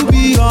want to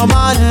be your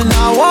man and I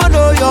want to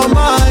know your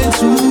mind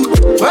too.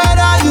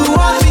 Whether you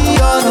want me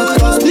or not,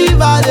 cause leave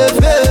by the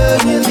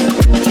baby.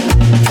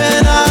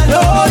 And I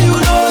know you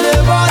know the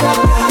bother,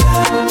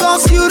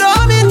 cause you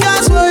don't mean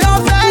that's for your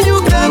friend, you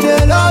can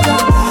get love.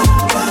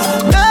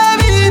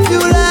 Baby, if you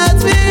let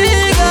me,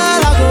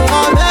 girl, I go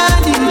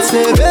amend it.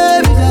 Say,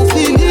 baby, just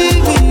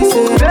believe me.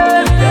 Say,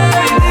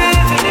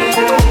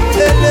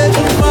 let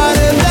me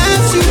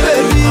bless you,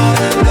 baby,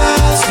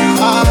 bless you.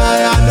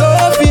 I know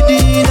if you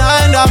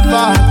deny that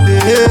part,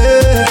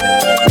 yeah.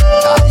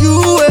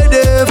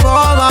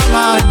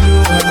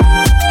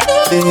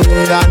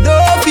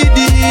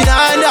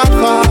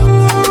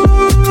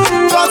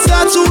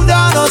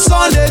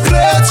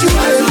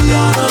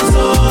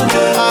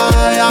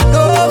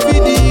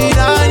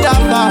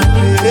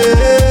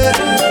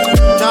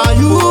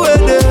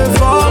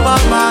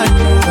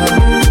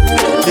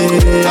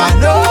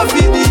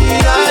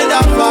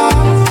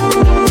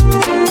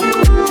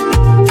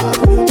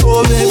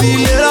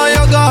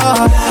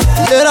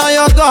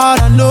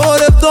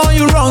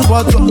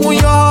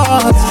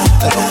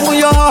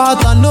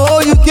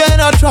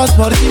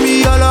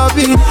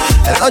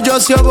 not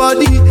just your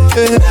body.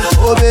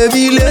 Oh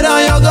baby, lay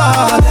down your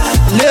guard,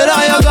 lay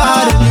down your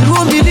guard. And you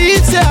won't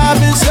believe say I've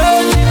been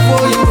searching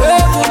for you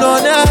even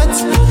on net.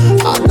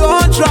 I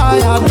don't try,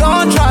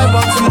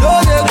 but you know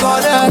they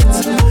connect.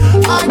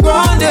 I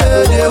gone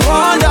there, they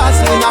wonder,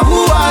 say now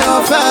who I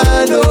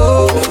offend,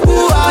 oh, who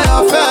I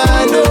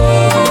offend,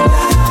 oh.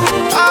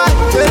 I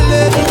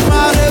believe I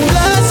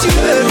bless you,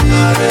 baby,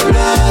 I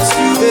bless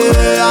you,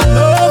 yeah. I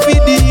know be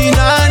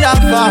deny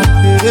that fact,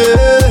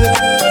 yeah.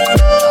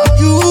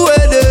 You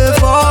were there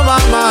for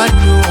my mind,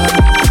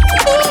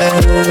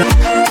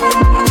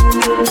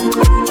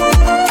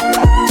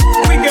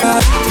 We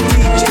got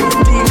DJ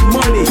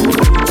D-Money.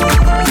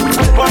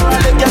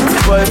 Finally get the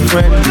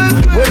boyfriend,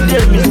 where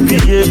they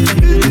misbehave.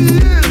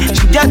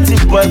 She get the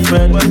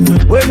boyfriend,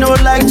 we no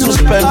like to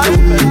spend.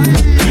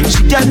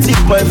 She get the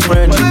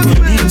boyfriend,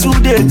 he too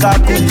dey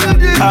kaku.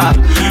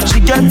 She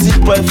get the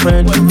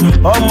boyfriend,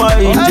 ọmọ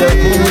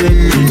Ìjẹ̀bú.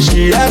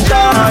 She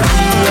enter her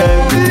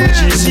DM,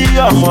 she see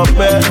ọmọ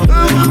pẹ́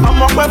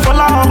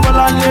Fọláhàn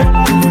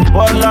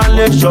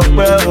Bọ́láńlé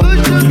Ṣọpẹ́ o.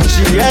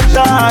 She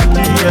enter her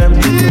DM,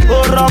 ó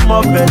rọ́mọ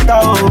bẹ̀tà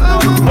o.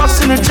 What's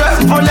in the trap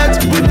for let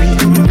baby?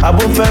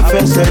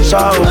 Abófẹ́fẹ́ ṣẹ̀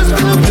ṣá o.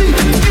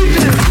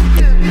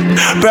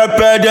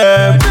 Pepper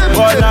them,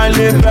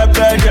 Bọ́láńlé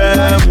pepper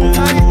them o.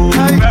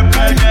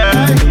 Pepper them,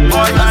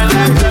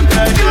 Bọ́láńlé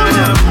pepper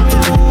them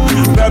o.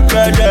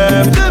 Pepper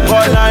them,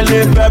 Bọ́láńlé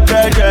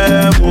pepper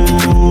them o.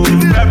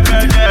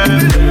 Pepper them,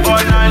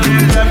 Bọ́láńlé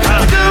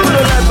pepper them. Who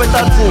no like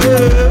better thing?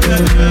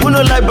 Who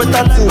no like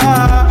better thing?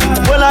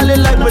 Bọ́láńlé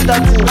like better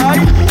thing.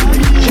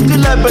 She do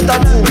like better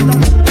thing.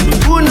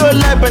 Who no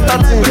like better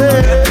thing?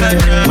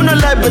 Who no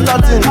like better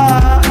thing?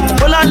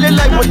 Bọ́láńlé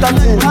like better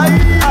thing.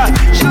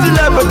 She do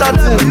like better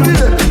thing.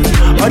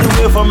 All the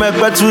way from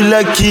Ekpe to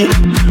Lekki.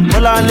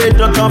 Bọ́láńlé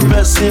dọ́tàn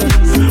person.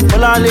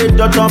 Bọ́láńlé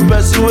dọ́tàn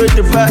person with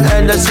the back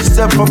and the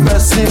system for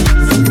person.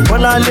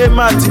 Bọ́láńlé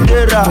máa ti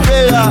dẹ́ra.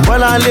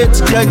 Bọ́láńlé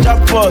ti jẹ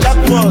jackpot.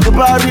 Tó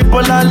bá rí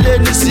Bọ́láńlé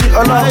nísì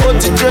ọlọ́run ó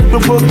ti jẹ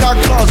gbogbo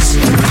cactus.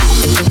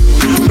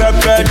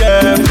 Pepper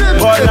them,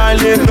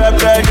 Bọ́láńlé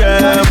pepper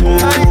them o.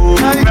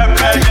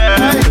 Pepper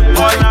them,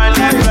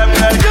 Bọ́láńlé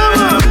pepper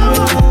them o.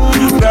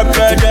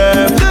 Pepper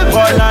them,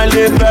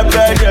 Bọ́láńlé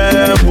pepper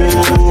them o.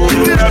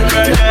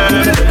 Pepper them,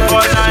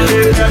 Bọ́láńlé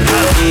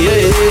pepper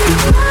them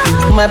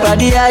o. My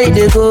body how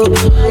they go,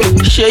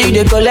 show you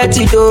they collect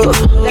it oh.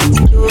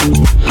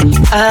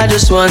 I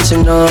just want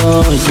to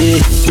know, yeah.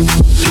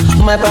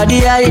 My body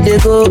how they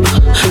go,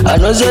 I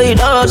know say you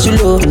don't hustle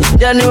low.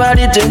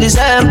 January to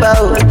December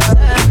oh.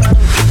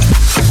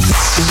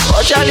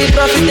 Oh, Charlie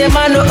profit the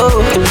man,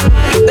 oh.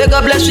 May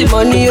God bless with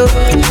money, oh.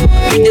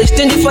 You dey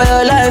stingy for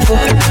your life, oh.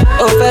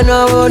 Oh,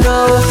 no,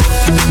 no.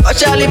 Oh,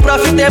 Charlie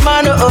profit the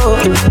man, oh.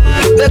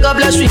 May God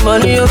bless with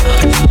money, oh.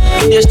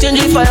 You dey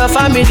stingy for your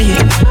family,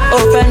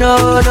 oh,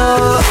 no,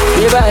 no.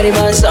 Everybody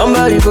man,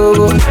 somebody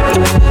bobo.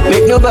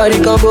 Make nobody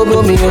come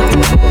bobo me,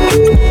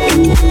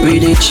 oh. We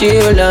dey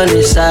chill on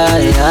the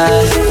side,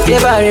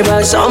 everybody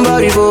man,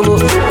 somebody bobo.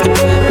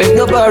 Make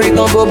nobody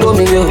come bobo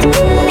me, oh.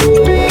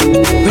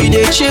 We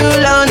dey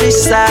chill on the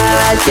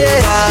side,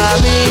 yeah.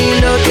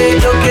 Mi lókè,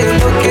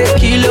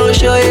 kilo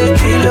shoye,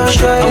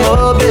 ọmọ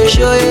obe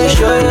shoye,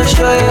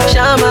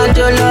 Shama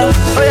jolo,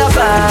 oya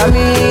pa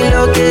mi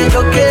lókè,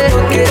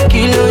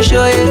 kilo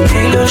shoye,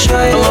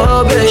 ọmọ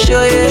obe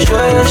shoye,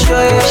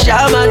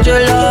 Shama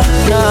jolo.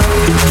 Nah,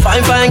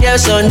 fine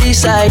girls on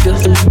this side, oh.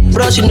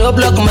 Bros you no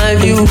block my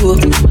view, oh.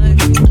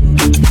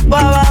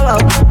 Wow.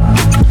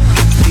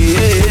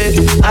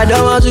 Yeah, I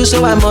don't want to,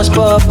 so I must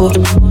pop.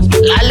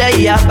 Lálẹ́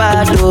yìí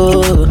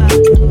apado.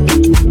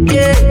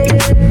 Yeah.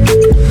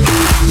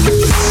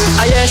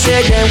 Ayé ṣe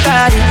dem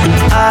carry,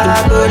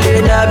 àgò lè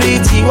dàbí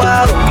tiwa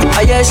o.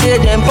 Ayé ṣe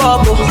dem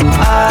pop o,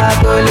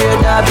 àgò lè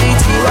dàbí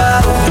tiwa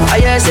o.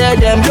 Ayé ṣe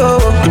dem blow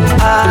o,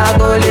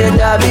 àgò lè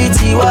dàbí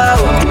tiwa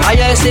o.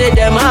 Ayé ṣe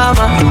dem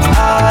hammer,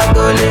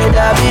 àgò lè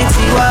dàbí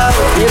tiwa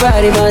o.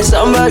 Everybody man,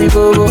 somebody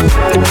bobo,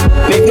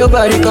 make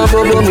nobody come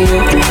bobo me o.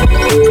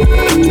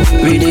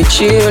 We dey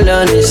chill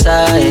on the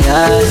side,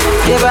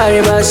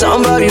 everybody man,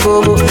 somebody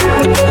bobo,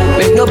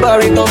 make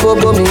nobody come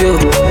bobo me o.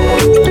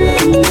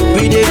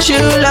 We dey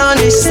chill on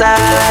the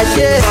side,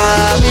 yeah.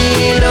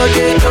 Mi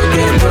lókè,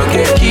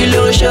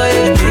 kilo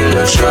shoye,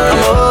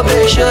 ọmọ obe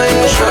shoye.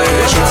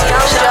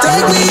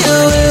 take me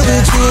away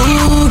with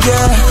you,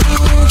 yeah.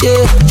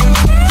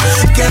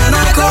 Can I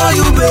call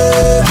you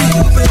baby?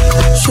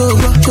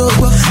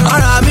 Ṣùgbọ́n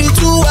ara mi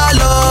tú wà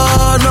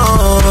lọ́nà,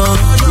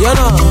 you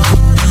know.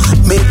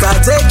 Make I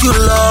take you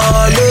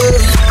lolly.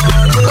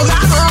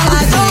 I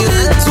don't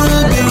need to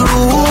be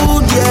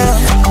rude, yeah,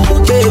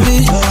 baby.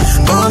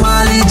 Come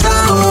on,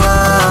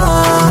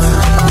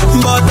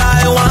 but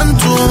I want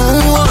to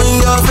on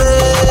your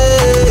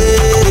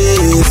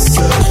face.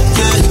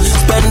 Yeah,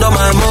 spend all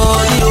my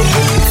money,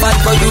 fight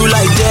for you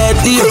like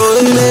Jetty.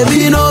 Oh, maybe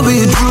no be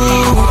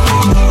true.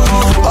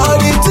 All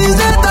the things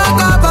they talk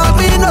about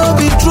me no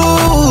be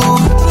true.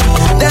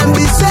 Them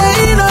be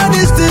saying all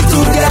these things to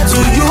get to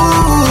you.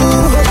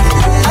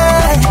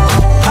 Hey,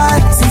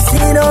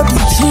 no be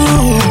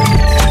true,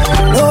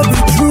 no be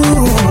true.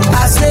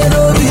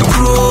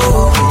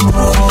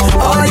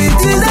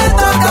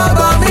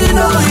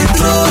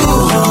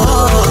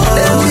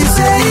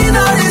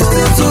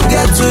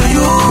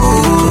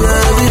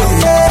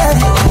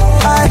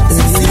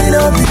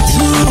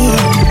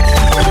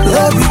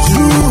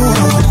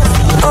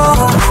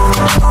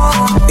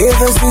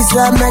 Ever since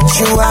I met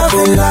you, I've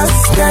been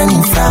lost and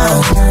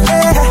found.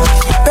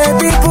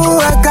 Baby boo,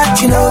 I got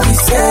you, know the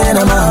same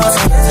amount.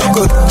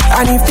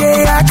 And if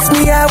they ask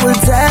me, I will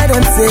tell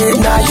them, say,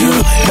 now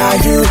you,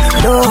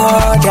 no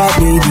other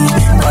baby.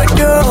 But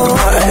no,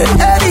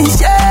 every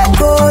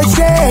shake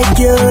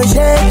you,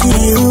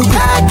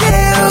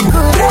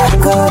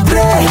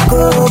 break.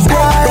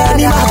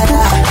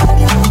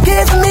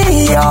 Give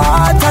me your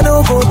heart, I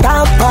don't go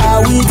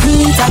tamper with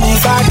it. And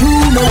if I do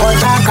know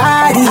what I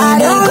carry, I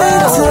don't go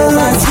to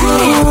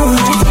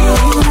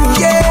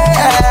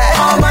yeah,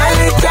 on my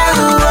little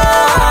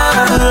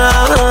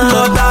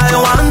but I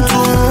want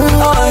to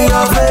on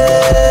your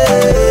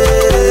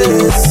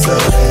face.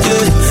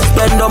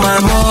 Spend all my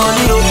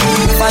money,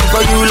 fight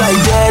for you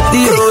like that.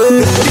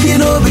 You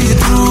know be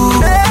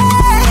true.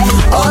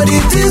 All the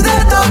things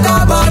they talk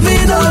about me,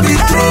 no be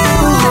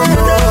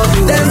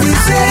true. Them be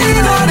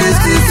saying all these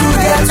things to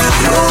get you.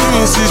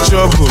 See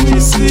trouble,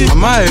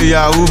 I'm a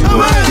Yahoo.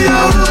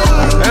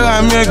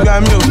 Era mi ẹgbà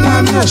mi ò,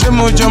 ṣé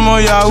mo jọmọ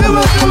Yahoo?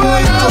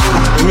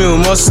 Mi ò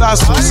mọ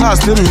SARS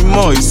tèmi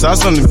mọ̀,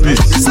 ìsás on the beat.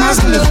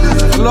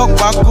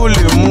 Ọlọ́pàá kò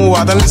lè mú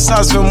wa, tani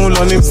SARS fẹ́ mú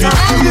lọ ní bí.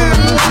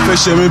 Fẹ́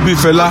ṣe mí bí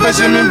Fẹlá, wọ́n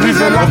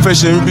fẹ́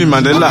ṣe mí bí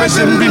Mandela, wọ́n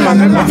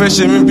fẹ́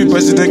ṣe mí bí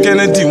President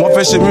Kennedy, wọ́n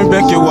fẹ́ ṣe mí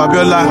bẹ́ẹ̀ kí ewu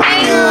Abíọ́lá.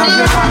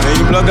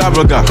 Ẹ̀yin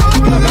blogger,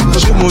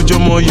 ṣé mo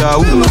jọmọ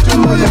Yahoo?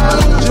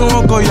 Ṣé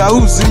wọ́n kọ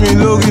Yahoo sí mi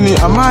lórí ni?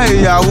 Am I a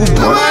Yahoo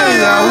boy?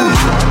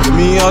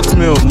 Me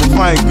hotmail, mo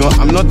fine gan,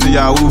 I'm not a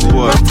Yahoo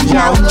boy.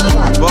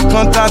 But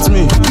contact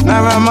me,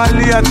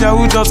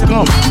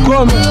 nairamarley@yahoo.com.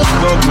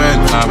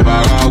 Government na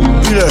barawu,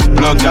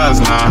 bloggers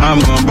na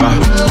hamgamba,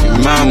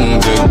 imam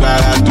de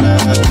gbaradu,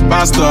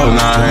 pastor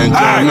na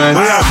enjoyment.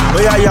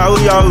 Oya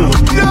Yahoo,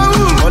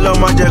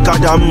 ọlọ́mọ jẹ́ ká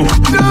dààmú.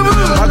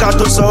 Bága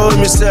tó sọ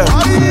omi sẹ́,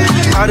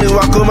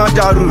 àríwá kó má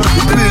dàrú.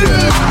 Ìpìlẹ̀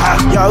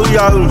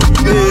Yahoo,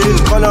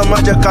 ọlọ́mọ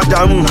jẹ́ ká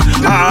dààmú.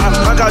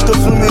 Bága tó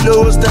fún mi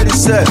lówó steady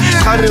sẹ́,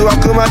 àríwá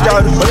kó má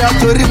dàrú. Oya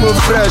torí mo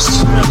fresh,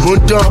 mo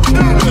dán,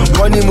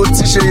 wọ́n ní mo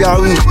ti ṣe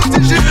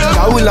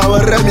Yahoo làwọn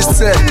ọ̀rẹ́ mi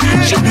sẹ́,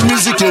 ṣebí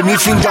music èmi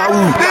fi ń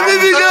Yahoo.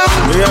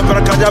 Ìyẹn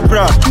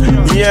Brakadabra,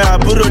 ìyẹn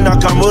àbúrò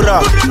Nakamura.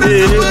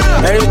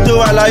 Ẹni tó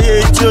wà láyé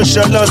tí ó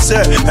ṣe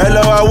lọ́sẹ̀, ẹ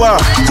lọ́wọ́ wà.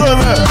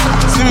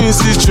 See me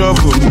see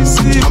trouble,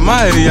 I'm a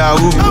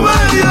Yahoo.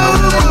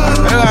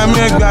 Era mi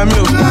ẹgbà mi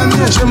ò,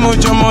 ṣé mo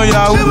jọmọ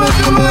Yahoo?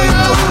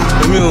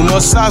 Èmi ò mọ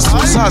SARS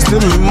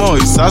tèmi mọ̀,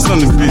 ìsás on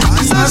the beat.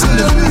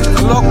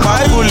 Ọlọ́pàá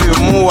kò lè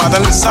mú wa,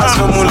 tani SARS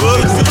fẹ́ mú lọ.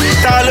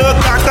 Ta ló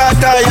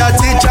kákàtà ya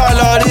tíjà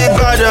lọ rí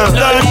Ìbàdàn?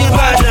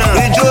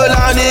 Ìjó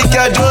lání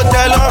kẹjọ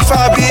tẹ́lọ́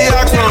fàbí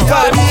àpọ̀n.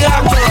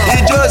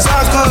 Ìjó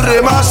Zakure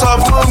má sọ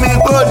fún mi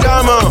kó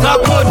dámọ̀.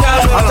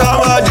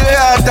 Àtọmọdé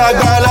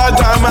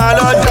àtàgbàlagbà máa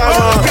lọ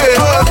dámọ̀.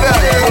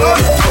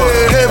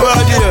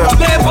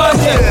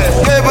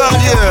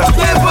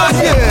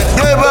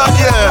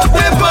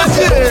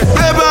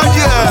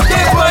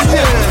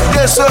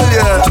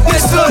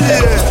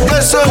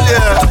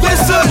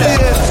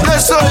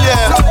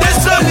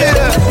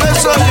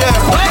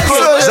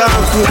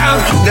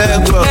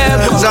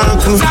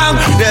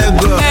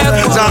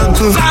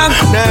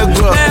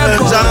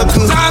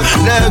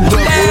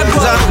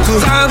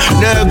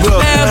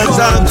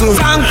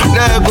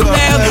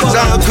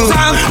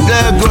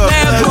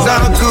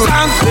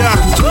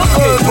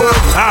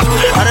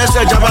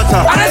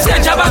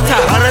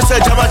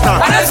 Arrêtez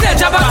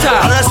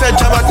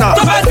Jabata.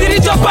 Tó bá ti rí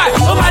jọba,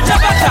 ó máa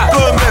Jabata.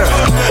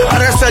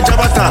 Arrêtez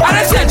Jabata.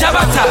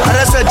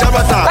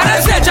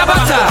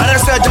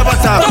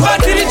 Tó bá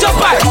ti rí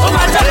jọba, ó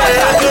máa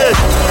Jabata.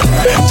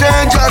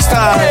 Change your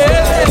style,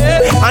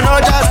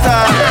 another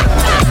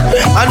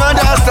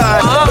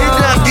style.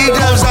 Give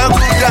them some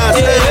good dance.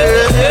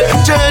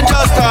 Change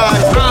your style,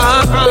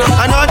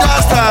 another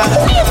style.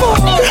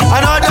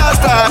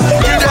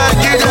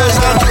 Give them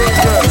some good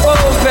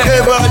dance.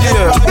 Hey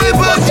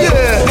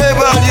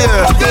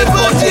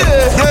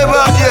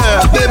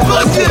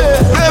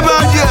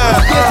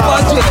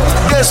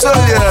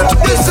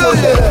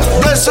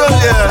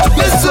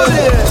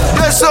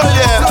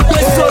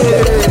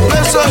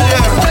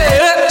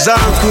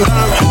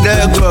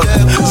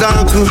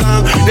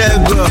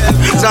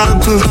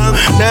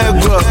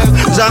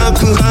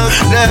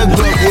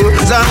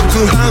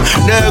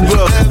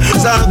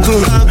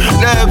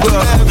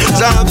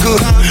Zanku,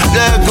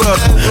 negro,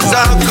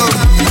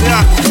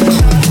 yeah.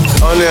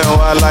 Only a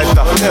while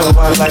lighter,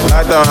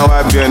 lighter and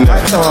white beer.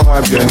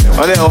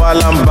 Only a while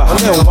lamba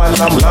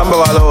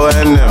while over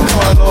NM.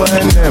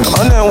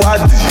 Only a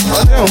wadi,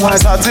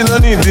 Satino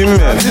need him.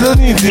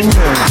 LOD,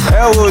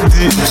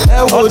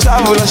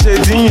 travel a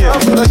shading.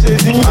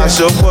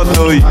 Aṣọ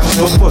pọ̀tọ́yì,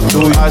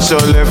 aṣọ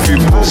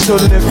lẹ́fìbò.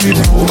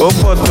 Ó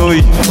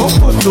pọ̀tọ́yì,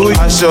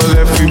 aṣọ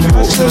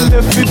lẹ́fìbò.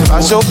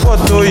 Aṣọ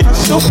pọ̀tọ́yì,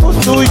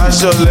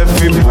 aṣọ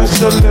lẹ́fìbò.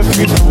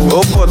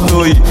 Ó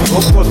pọ̀tọ́yì,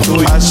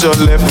 aṣọ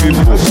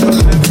lẹ́fìbò.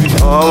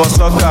 I'm a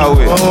soccer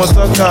away.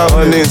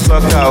 Money in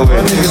soccer away.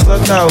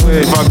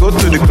 If I go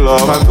to the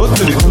club,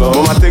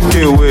 Mama take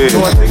it away. Ó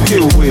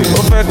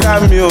fẹ́ ká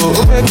mi o,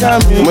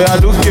 mo yà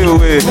dúkè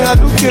away.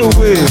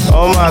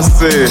 All my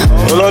say,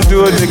 don't do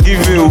it, they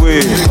give it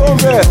away.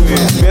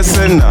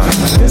 Gbẹ́sẹ̀ náà,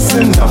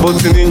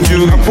 botin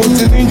injury.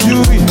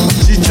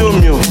 Jíjó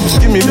mi o,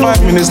 give me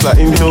 5 minutes like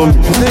Indomie.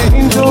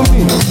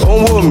 Ó ń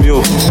wò mí o,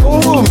 ó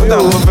dà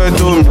kó fẹ́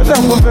dó mi.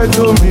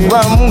 Bá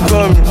a mú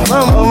gan mi, ó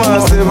máa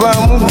ṣe bá a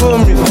mú gbó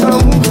mi.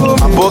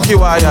 Àbókí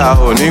wáyà ò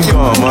ní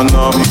gan ọmọ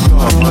náà.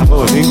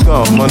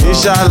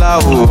 Inshallah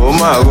ó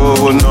máa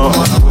rówó náà.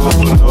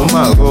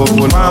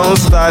 Pound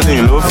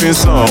sterling ló fi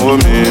sàn owó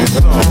mi.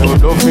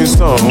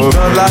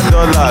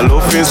 Dọ́là ló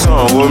fi sàn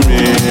owó mi.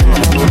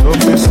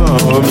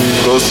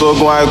 Kò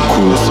sógun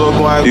àìkú,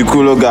 ikú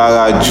ló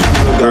gara jù.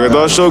 Èrè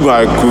tó ṣógun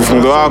àìkú fún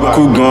tó wá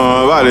kú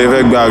gan-an, bá lè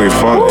fẹ́ gba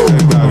refund.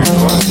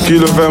 Kí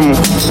ló fẹ́ mu?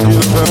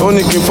 Ó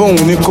ní kí n fóun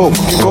ní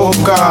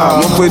kókà.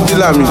 Mo pe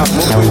dílà mi,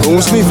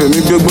 òun sì nífẹ̀ẹ́ mi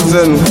gbégbó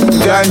sẹ́nu.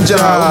 Ganja, ó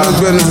fẹ́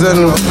gbẹnu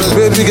sẹ́nu.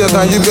 Baby girl,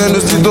 can you gbẹnu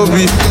sí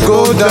tóbi? Go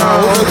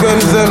down, ó fẹ́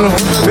gbẹnu sẹ́nu.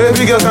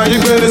 Baby girl, can you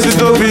gbẹnu sí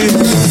tóbi?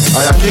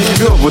 Àyà kí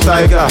bí òbú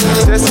táígà,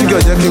 sẹ́sì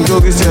gàn jẹ́ kí n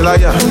gbórí sí ẹ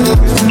láyà.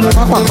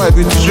 Pápápá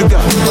ibi tu ṣúgà,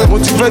 mo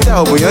ti fẹ́ dà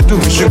òbò yẹn dùn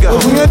bí ṣúgà.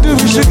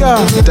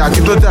 Dà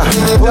kí tó dà,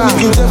 ó ní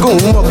kí n jẹ́ kóun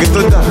mọ̀ kí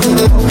tó dà.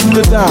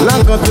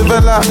 Láǹkan tó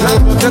fẹ́ la,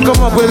 jẹ́ kó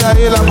mọ̀ pé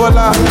láyé la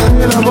bọ́lá.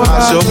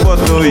 Aṣọ pọ̀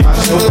tó yìí,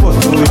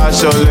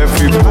 aṣọ lẹ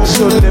fi bò.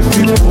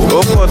 Ó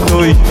pọ̀ tó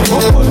yìí,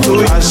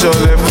 aṣọ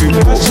lẹ fi bò.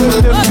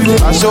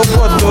 Aṣọ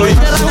pọ̀ tó yìí,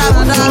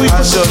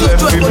 aṣọ lẹ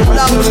fi bò.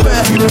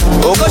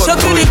 Ó pọ̀ tó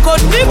yìí,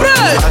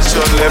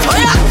 aṣọ lẹ fi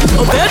bò.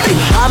 Oh baby,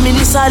 I'm in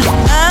Sally.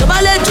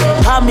 Tobalejo,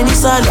 I'm in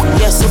Sally.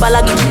 Yes,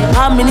 Tobalagi,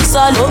 I'm in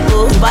Sally. Oh,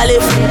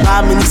 Tobalefu,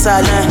 I'm in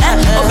Sally.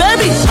 Oh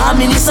baby,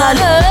 I'm in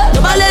Sally.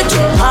 Tobalejo,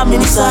 I'm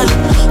in Sally.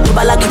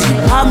 Tobalagi,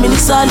 I'm in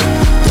Sally.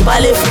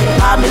 Tobalefu,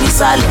 I'm in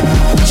Sally.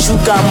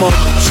 Sugar mom,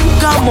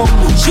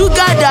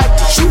 sugar daddy,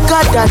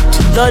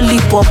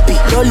 lollipoppy,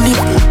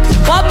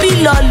 poppy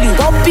lolly.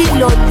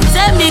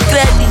 Send me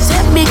credit,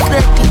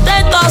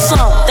 10,000,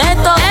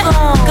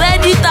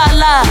 credit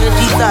ala,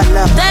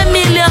 10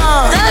 million.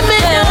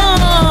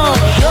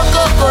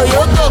 Yokoko,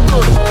 yoko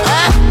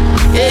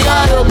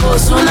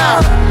suna,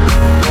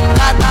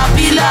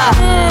 caterpillar,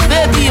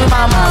 baby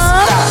mama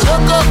sita.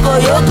 Yokoko,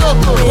 yoko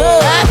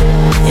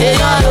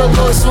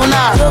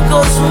suna,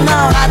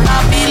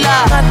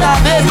 caterpillar,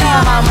 baby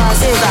mama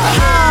sita.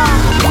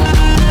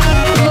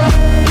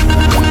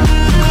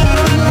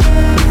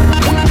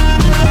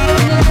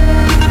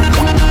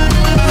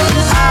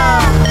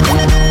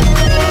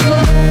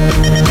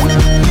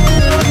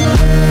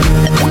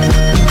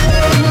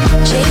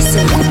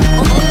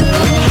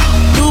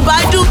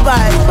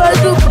 Dubai.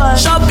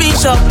 Shopping.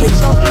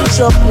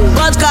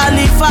 Burj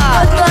Khalifa.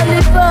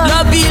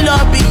 Lobby.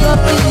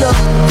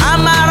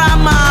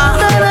 Amarama.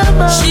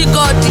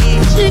 Shigodi.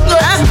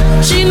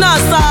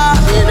 Shinasa.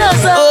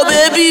 Oh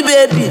baby.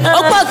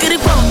 Oh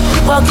pokiripo.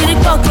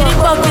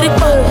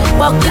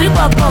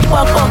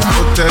 Ó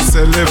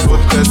tẹ̀sẹ̀ lébò.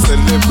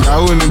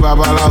 Yahoo ni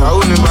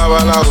babaláwo.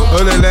 Ó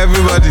lè lẹ́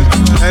everybody.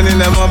 Ẹni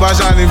lẹ́mọ́ bá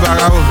ṣá ní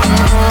bàráwò.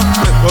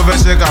 Ó fẹ́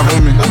ṣe kà fún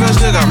mi. Mi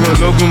ò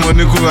lógún mo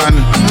ní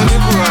Kúránì.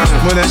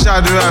 Mo lè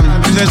ṣàdúrà mi.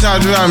 Bí ṣe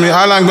ṣàdúrà mi,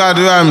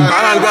 aláǹgbàdúrà mi.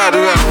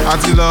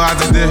 Àti lọ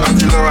àti dé.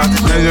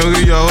 Ẹni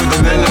orí yọ ó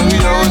dilé.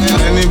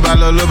 Ẹni bá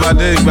lọ ló bá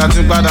dé. Ìgbà tí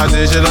ń padà dé.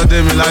 Ṣe lọ dé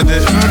mi ládé.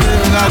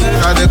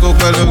 Kádé kó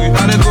pẹ́ lórí.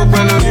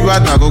 Kí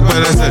bàtà kó pẹ́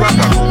lẹ́sẹ̀.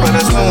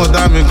 Someone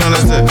dá mi kan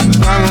lẹ́sẹ̀.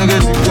 Káwọn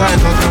gẹ̀ẹ́sì gbá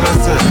ìkan kan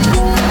lẹ́sẹ̀.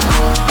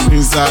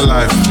 Inside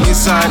life,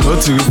 no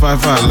to be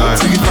five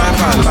life.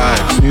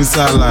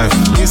 Inside life,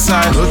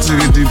 no to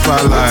be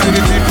deeper life.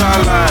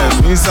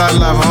 Inside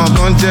life, àwọn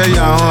kan jẹ́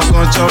ìyà, àwọn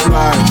kan chop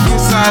life.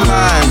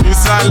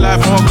 Inside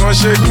life, àwọn kan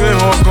ṣe gbé,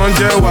 àwọn kan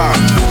jẹ́ wà.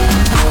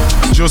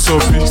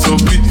 Josopi,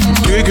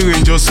 kirikiri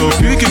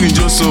Josopi.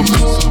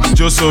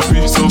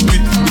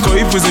 Ikọ̀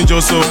ìpèsè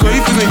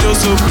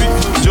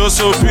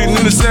Josopi,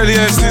 nínú sẹ́ẹ̀lì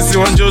FCC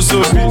wọ́n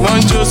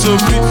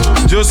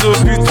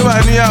Josopi, tó bá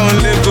níyàwó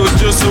lẹ́kọ̀ọ́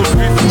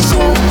Josopi.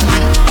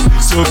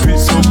 Sopi,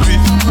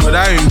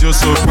 bọ̀dá yìí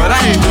Josopi.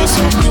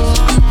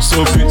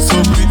 Sopi,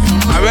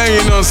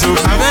 abẹ́yìn náà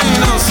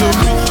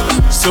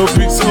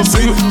Sopi,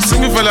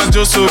 single fella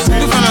Josopi.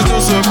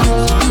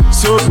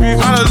 Sopi,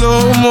 má lọ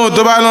lówó mọ̀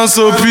tó bá lọ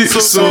Sopi.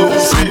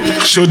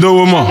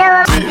 Ṣòdòwò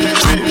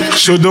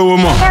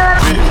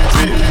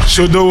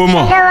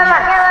mọ̀.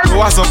 Ó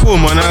wá sọ pé ò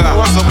mọ̀ náírà.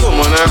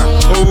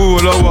 Ó wúwo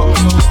lọ́wọ́.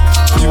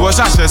 Ìwọ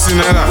ṣàṣẹ sí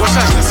náírà.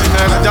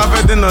 Ajá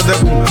fẹ́ dènà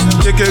dẹ́kun.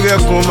 Kékeré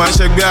ẹkùn máa ń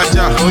ṣẹgbẹ́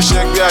ajá.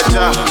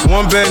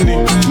 Wọ́n bẹ́ẹ̀ ni,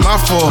 má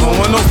fọ̀.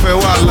 Àwọn náà fẹ́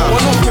wàhálà.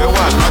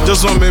 I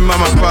just want make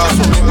mama proud.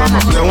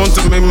 They want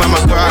to make mama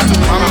cry.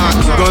 Mama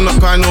gonna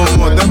cry no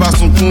more. Dẹ́bà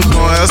sunkún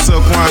kan ẹsẹ̀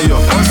kún ayọ̀.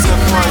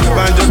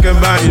 Ìbánjọ́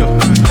kẹ́báyọ̀.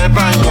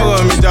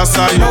 Ọ̀rọ̀ mi já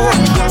sáyọ̀.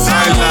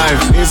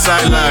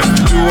 Inside life.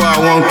 Do what I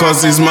want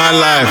cause it's my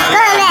life.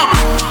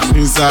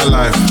 Inside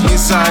life,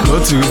 no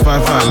to be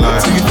five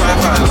life.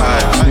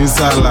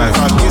 Inside life,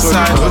 no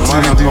to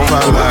be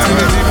deeper life.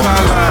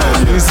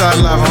 Inside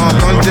life,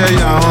 kan jẹ́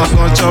ìyá, àwọn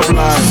kan chop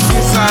life.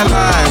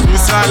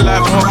 Inside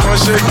life, wọn kan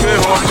ṣe gbé,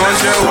 wọn kan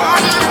jẹ́ wà.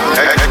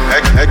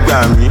 Ẹ gbà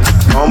mí,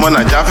 àwọn ọmọ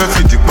Nàìjà fẹ́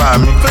fìdí pa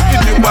mí.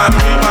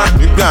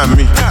 Nígbà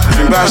mí,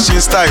 nígbà ṣe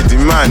style ìdí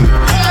máa ní.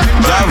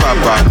 Ìdí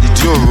àràbà,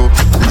 ìdí òro,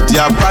 ìdí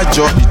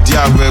abájọ, ìdí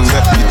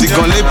awẹ́wẹ́, ìdí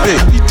gan lébè,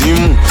 ìdí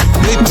mú.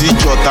 Nídìí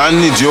ìjọ tá ń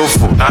nídìí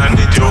òfò.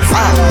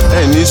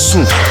 Ẹ ní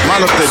sùn, má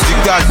lọ tẹ̀dí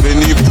gbàgbé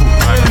ní ibù.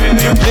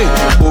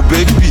 O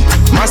bébì,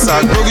 má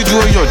ṣàgbórí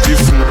dúró yọ̀dí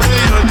fún.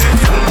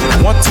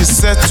 Wọ́n ti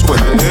sẹ́tù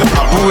ẹ̀,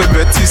 àbúrò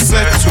ibẹ̀ ti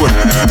sẹ́tù ẹ̀,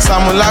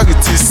 Samulari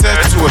ti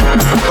sẹ́tù ẹ̀,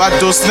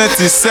 Badosne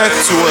ti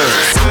sẹ́tù ẹ̀.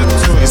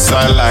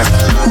 Inside life,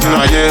 nínú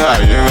ayé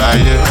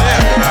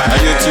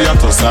ayé tí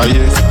yàtọ̀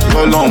sáyé,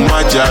 Ọlọ́run má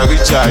jẹ́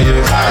àríjà ayé.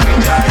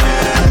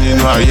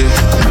 Nínú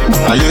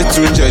ayé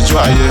tún jẹjú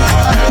ayé,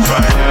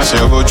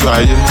 ṣẹ̀rọ̀jú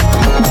ayé,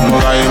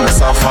 mọ́ra ayé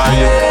mẹ́sàfà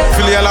ayé.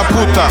 Filiala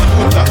puta,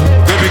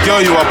 baby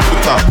girl you are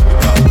puta.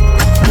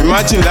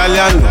 Imagine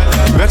lálẹ́ àná,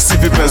 Vexy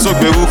fi pẹ̀sọ́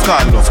gbèrú kà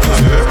lọ.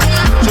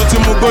 Ṣó ti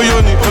mú gbóyó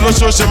ni,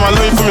 olóṣooṣe máa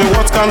lóyún fún mi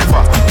what can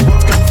fa?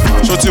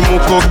 Ṣó ti mú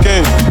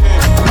cocaine,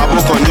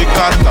 abọ́kọ̀ ní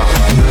kàtà.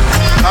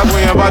 Tágbó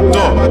yẹn bá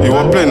dọ̀,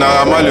 ìwọ play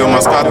Naira Marley, o ma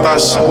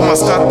scatash.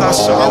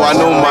 Àwa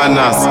no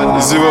manners,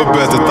 0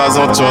 bet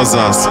 1,000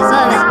 trousers.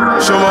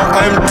 Ṣọmọ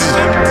MD,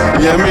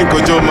 ìyẹn mi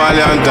kojú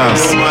Malian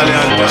dance.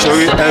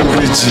 Ṣorí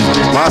MBG,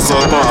 má sọ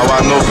tán àwa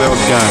Nobel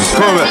gang.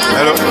 Kọ́mẹ̀,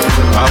 hello.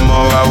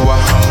 Àmọ́ra wa.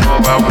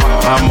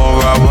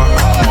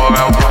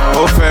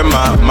 Ó fẹ́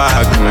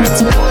magnet,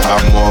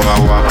 àmọ́ra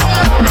wa.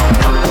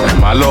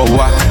 Má lọ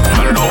wá.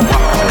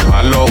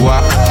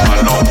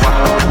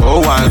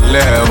 Ó wà ń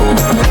lẹ́ o,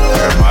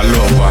 má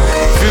lọ wá.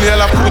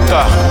 Filiala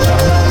puta,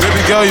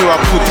 baby girl you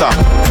are puta.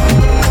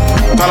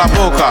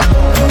 Talaboka,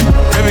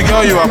 baby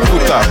girl you are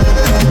puta.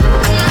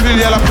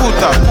 Filiala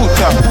puta,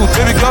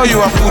 baby girl you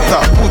are puta.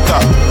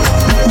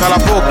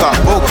 Talaboka,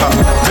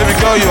 baby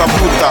girl you are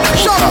puta.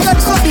 Shop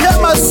that's what the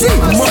MRC.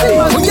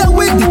 Oh yeah,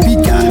 where the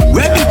bigger?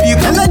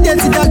 And let them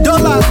see that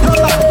dollar.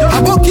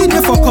 I'm walking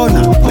there for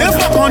corner.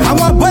 I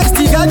want boys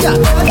together.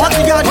 Oh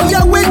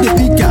yeah, where the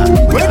bigger?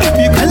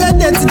 And let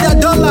them see that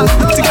dollar.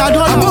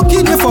 I'm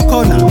walking there for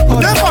corner.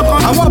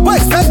 I want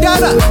boys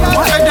fedara.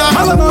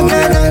 Mala no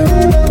gere.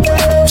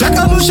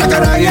 Chakalu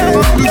shakara yeah.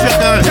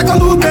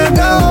 Chakalu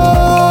benda.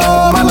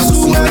 Mala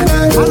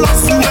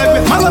suwebe.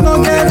 Mala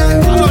no gere.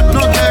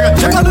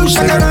 Chakalu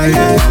shakara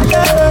yeah.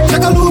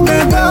 Chakalu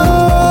benda.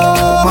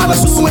 Mala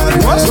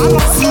suwebe.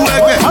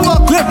 Mala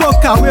klepo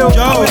kawe o.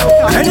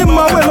 Any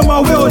my way no my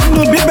way o.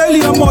 Nínú Bíbélì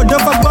ọmọ ọ̀dọ́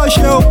fagbọ́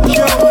ṣe o.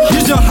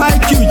 Use your high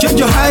Q, change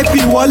your high P,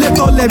 wọlé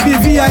tọ́lẹ̀ bí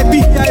VIP.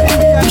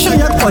 Iṣẹ́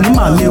yẹn pọ̀ ní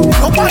màlẹ́ o.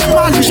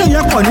 Iṣẹ́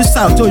yẹn pọ̀ ní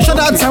South o.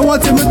 Ìṣọ́dá tẹ̀wọ́n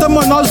ti mi tó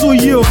mọ̀ náà zù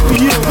yìí o.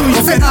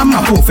 Ó fẹ́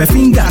hammer o, fẹ́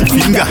finger.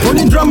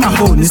 Oní drummer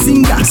o, ní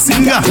singer.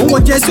 Owó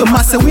jẹ́sí o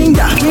máa ṣe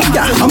winger.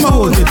 Ọmọ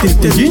o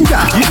tètè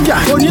ginger.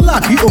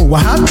 Onílàbí o wà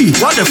happy.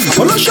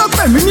 Olóṣọ́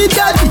pẹ̀mí ní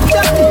dádì.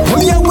 Ó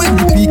yẹ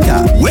wéèdì píkà.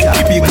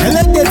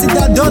 Ẹlẹ́dẹ̀ ti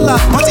da dọ́là.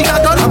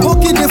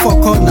 Abókídé for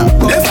corner.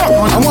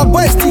 Àwọn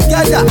boys ti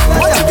gádà.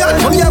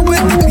 Ó yẹ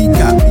wéèdì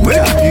píkà.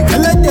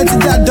 Ẹlẹ́dẹ̀ ti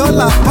da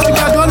dọ́là.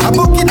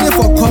 Abókídé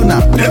for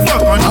corner.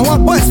 Àwọn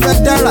boys fẹ́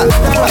dára.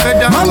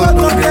 Mama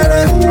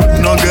nọgẹrẹ.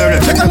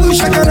 Ṣẹ́kẹ̀lú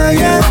ṣẹ́kẹ̀rẹ̀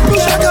yẹn.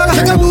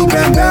 Ṣẹ́kẹ̀lú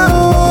bẹ̀bẹ̀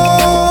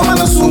o.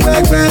 Mala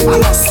súwẹ̀gbẹ̀.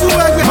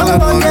 Mala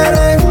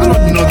nọgẹrẹ.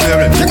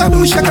 Ṣẹ́kẹ̀lú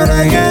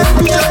ṣẹ́kẹ̀rẹ̀ yẹn.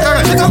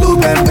 Ṣẹ́kẹ̀lú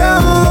bẹ̀bẹ̀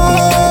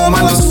o.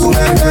 Mala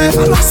súwẹ̀gbẹ̀.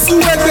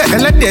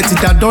 Ẹlẹ́dẹ̀ ti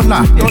da dọ́là.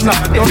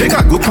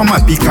 Make go come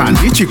and pick am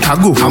ní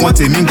Chicago. Àwọn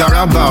tèmi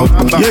garaba o.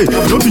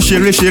 Ló fi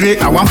ṣeré,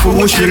 àwa ń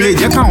fowó ṣeré.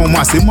 Jẹ́ káwọn ọmọ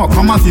àṣemọ̀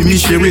kán má fi mí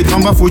ṣeré.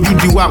 Tán bá fojú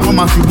di wa, kán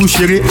má fi bú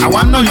ṣeré.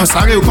 Àwa náyàn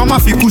sáré o, kán má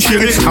fi kú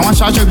ṣeré. Àwọn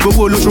aṣáájú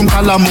gbowó olóṣó ń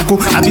kálá moko.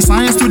 Àbí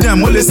science student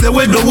mo lè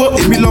ṣèwé dowó.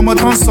 Èmi lọmọ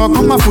tán sọ,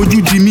 kán má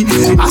fojú di mí.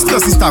 Ask your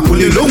sister kò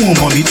lè lóhùn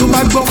ọmọ mi. Tó bá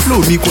gbọ́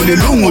flow mi kò lè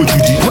lóhùn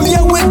òjùdí. Ó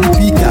yẹ wéèdì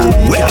píkà.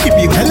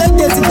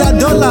 Ẹlẹ́dẹ̀ ti da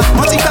dọ́là.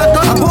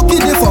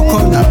 Abókídé for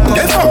corner.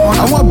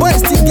 Àwọn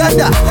boys ti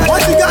gádà. Ó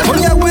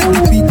yẹ wéèdì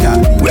píkà.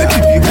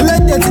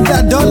 Ẹlẹ́dẹ̀ ti da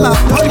dọ́là.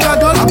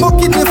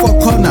 Abókídé for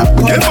corner.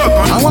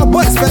 Àwọn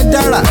boys fẹ́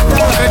dára.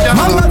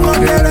 Mala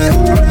nọgẹrẹ.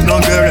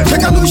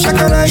 Ṣẹ́kẹ̀lú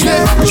ṣẹ́kẹ̀rẹ̀ yẹ.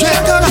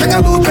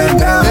 Ṣẹ́kẹ̀lú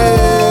bẹ̀bẹ̀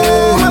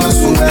o. Mala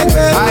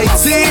súwẹ̀gbẹ̀.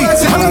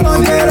 Mala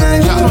nọgẹrẹ.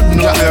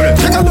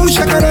 Ṣẹ́kẹ̀lú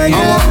ṣẹ́kẹ̀rẹ̀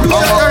yẹ.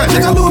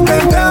 Ṣẹ́kẹ̀lú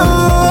bẹ̀bẹ̀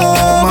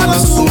o. Mala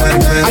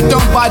súwẹ̀gbẹ̀. I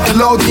don't buy the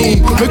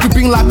login. Make you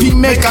bring like P,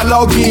 make a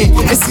login.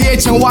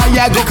 ACH and Y,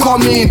 I go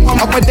come in.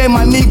 Up there,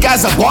 my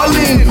niggas are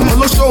ballin'.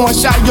 Olosho and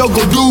shot, yo,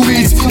 go do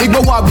it. Nigga,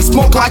 why we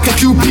smoke like a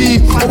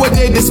QP? Over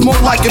there, they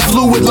smoke like a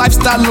fluid.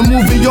 Lifestyle and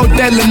movie, yo,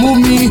 deadly move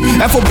me.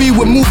 FOB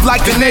will move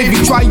like a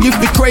Navy. Try if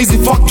you crazy,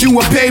 fuck you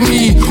and pay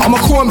me. I'm a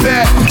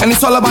cornbag, and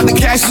it's all about the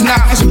cash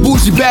now. Some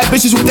bougie bad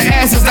bitches with the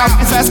asses out.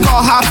 Fast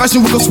car, high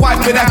fashion, we gon'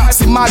 swipe it out.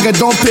 See, my guy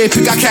don't pay,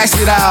 pick, I cash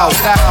it out.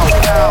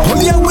 Oh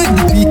yeah, with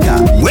the pika.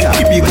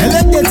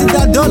 Ẹlẹ́dẹ̀ ti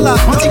da dọ́là.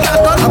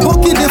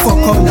 Abókídé for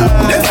corner.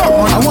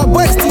 Àwọn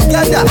boys ti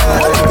gádà.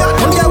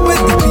 Oh yeah,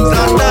 with the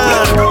pika.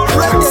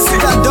 Ẹlẹ́dẹ̀ ti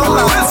da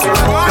dọ́là.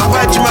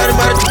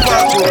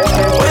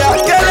 Oya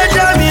kẹ́lẹ́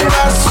dá mi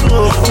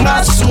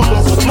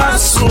máa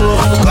sùn.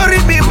 Orí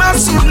mi máa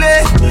sùn lé.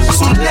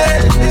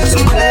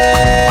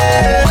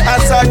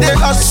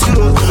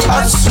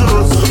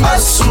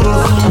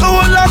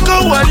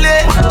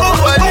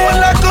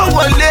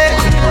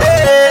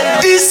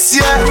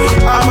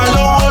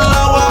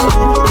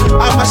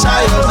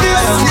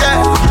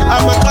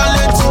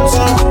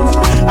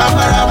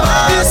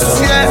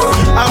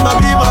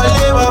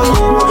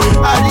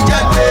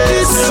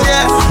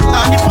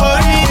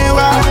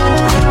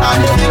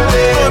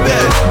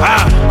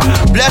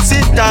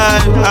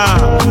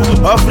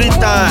 offering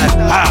time,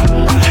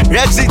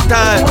 exit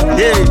time,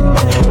 yeah,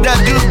 the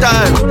due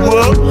time,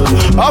 whoa,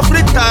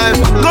 offering time,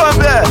 go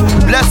there,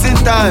 blessing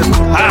time,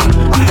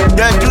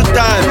 the due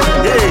time,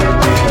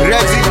 yeah,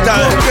 exit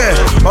time,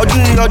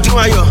 ọdún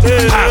ayọ̀,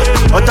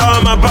 ọ̀tá wa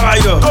máa bára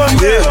yọ̀,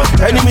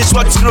 enemy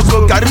swat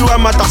lóko, gàrí wa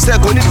máa tàṣẹ́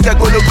kò ní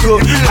kẹ́kọ̀ọ́ lóko,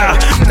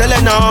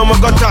 tẹ́lẹ̀ náà ọmọ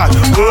gọ́tà,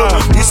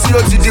 ìsí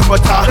ó ti di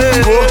bọ̀tà,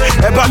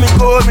 ẹ bá mi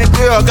kó mi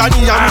pé ọ̀gá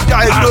níyà mi dá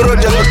ìgboro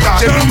jẹ lọ́ta,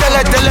 ṣèbí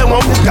tẹ́lẹ̀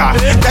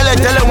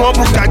wọ́n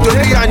bùkà,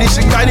 torí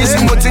àníṣìká ní sí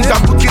mo ti ń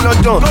gbàbùkí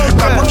London,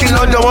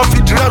 wọ́n fi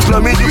drugs lọ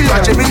mí dùkà,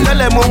 ṣèbí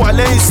tẹ́lẹ̀ mo wà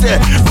lẹ́yìn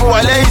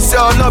iṣẹ́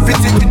ọlọ́bí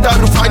ti Peter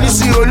Rufani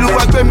sí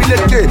olúwa gbé mi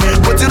lékè,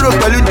 mo ti rò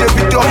pẹ̀lú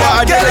David ọmọ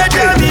Adélèké.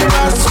 Kẹ́lẹ́dẹ́ mi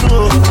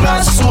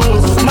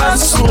máa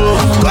sùn,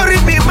 orí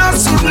mi máa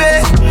súnlé.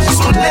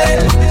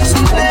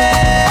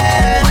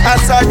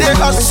 Asade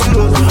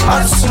hustle,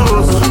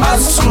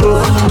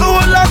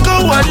 kówó ńlá kó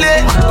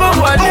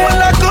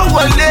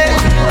wọlé,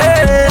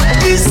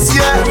 this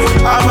year,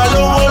 àmà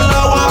lówó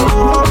lọ́wọ́,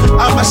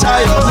 àmà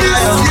ṣayọ̀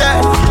this year,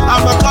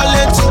 àmà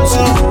kọ́lé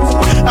tuntun,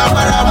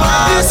 àmà ra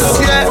this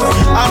year,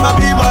 àmà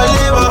bímọ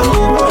lébọ̀,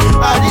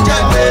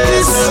 àdìjẹ́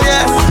this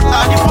year,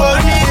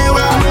 àdìforí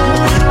wa,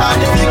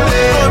 àdìfígbé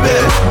obe.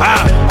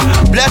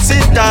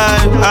 Blessing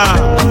time,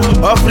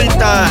 offering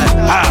time,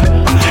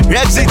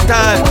 exit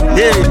time,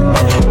 yeah,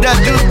 the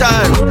due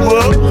time,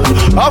 whoa,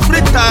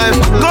 offering time,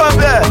 go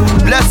there,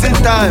 blessing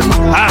time,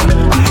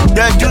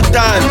 the due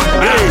time,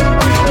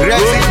 yeah,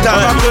 exit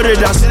time. Ọba kórè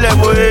dà sílẹ̀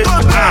mo yé,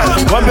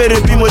 wọ́n béèrè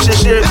bí mo ṣe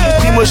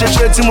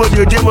ṣe tí mo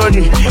di òde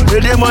mọ́ni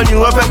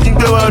wọ́n fẹ́ kí n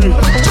gbé wọn rìn.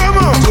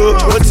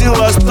 O ti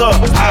wọ stọ̀,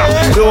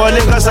 gbé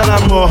wọlé kásánà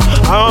mọ̀,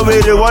 àwọn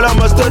béèrè wọ́n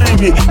lọ́mọ sítórì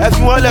mi, ẹ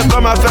fi wọ́n lẹ̀ kọ́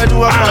máa fẹ́ ní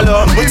wọ́n máa lọ.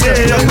 Mo ti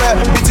di ọpẹ́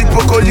bíi ti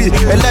Pokoli,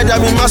 ẹlẹ́dàá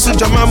mi má sùn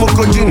jọ má mú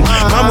kojú,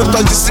 má mú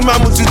tọ́jú sí má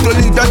mú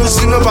tutoli, gbẹ́nu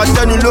sí ló bá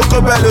tẹnu ló kó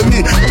bẹ́ẹ̀ lómi.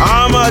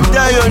 Àwọn ọmọ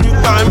dẹ́yọ̀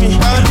nípa mi,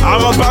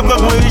 àwọn bá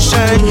gbọ́gbọ́n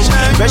iṣẹ́ yìí,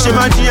 bẹ́ẹ̀ ṣe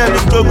máa díyẹn ní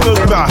gbogbo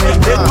gbà,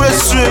 ègbé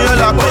sùn èèyàn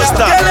la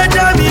pósítà.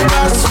 Kẹ́lẹ́dàá mi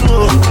máa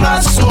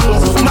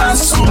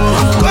sùn,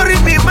 orí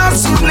mi máa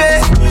súnlé.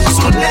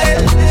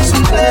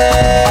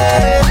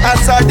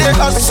 Asade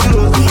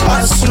hustle,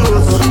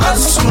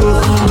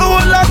 kówó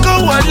ńlá kó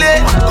wọlé,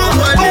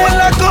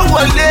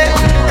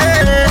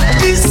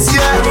 this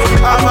year,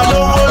 àmà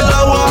lówó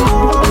lọ́wọ́,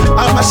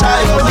 àmà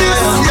ṣayọ̀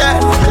this year,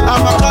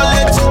 àmà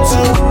kọ́lé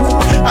tuntun,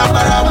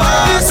 àmà ra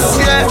this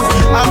year,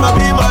 àmà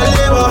bímọ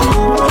lébọ̀,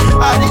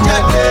 àdìjẹ́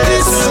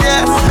this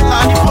year,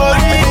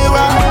 àdìforí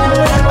wa,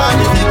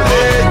 àdìfígbé.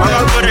 Ọmọ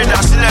gbọ́dọ̀ dà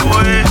sílẹ̀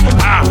mọ́ ẹ,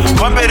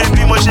 wọ́n béèrè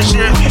bí mo ṣe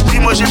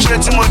ṣe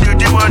tí mo di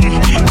òde mọ́ni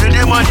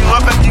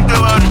wọ́n fẹ́ kí n gbé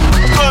wọn rìn.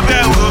 Kó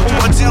bẹ́ẹ̀ wo,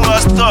 mo ti wọ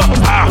stọ̀,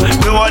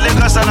 gbé wọlé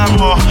kásánà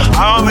mọ̀,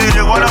 àwọn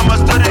béèrè wọ́n lọ́mọ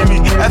sítórì mi,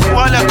 ẹ fi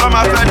wọ́n lẹ̀ kọ́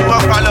máa fẹ́ ní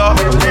wọ́n pa lọ.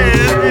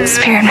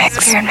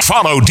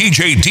 Follow DJ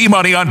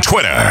D-Money on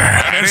Twitter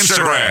and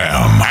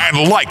Instagram and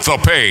like the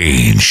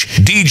page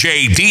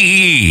DJ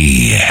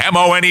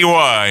DEMONEY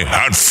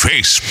on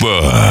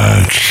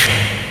Facebook.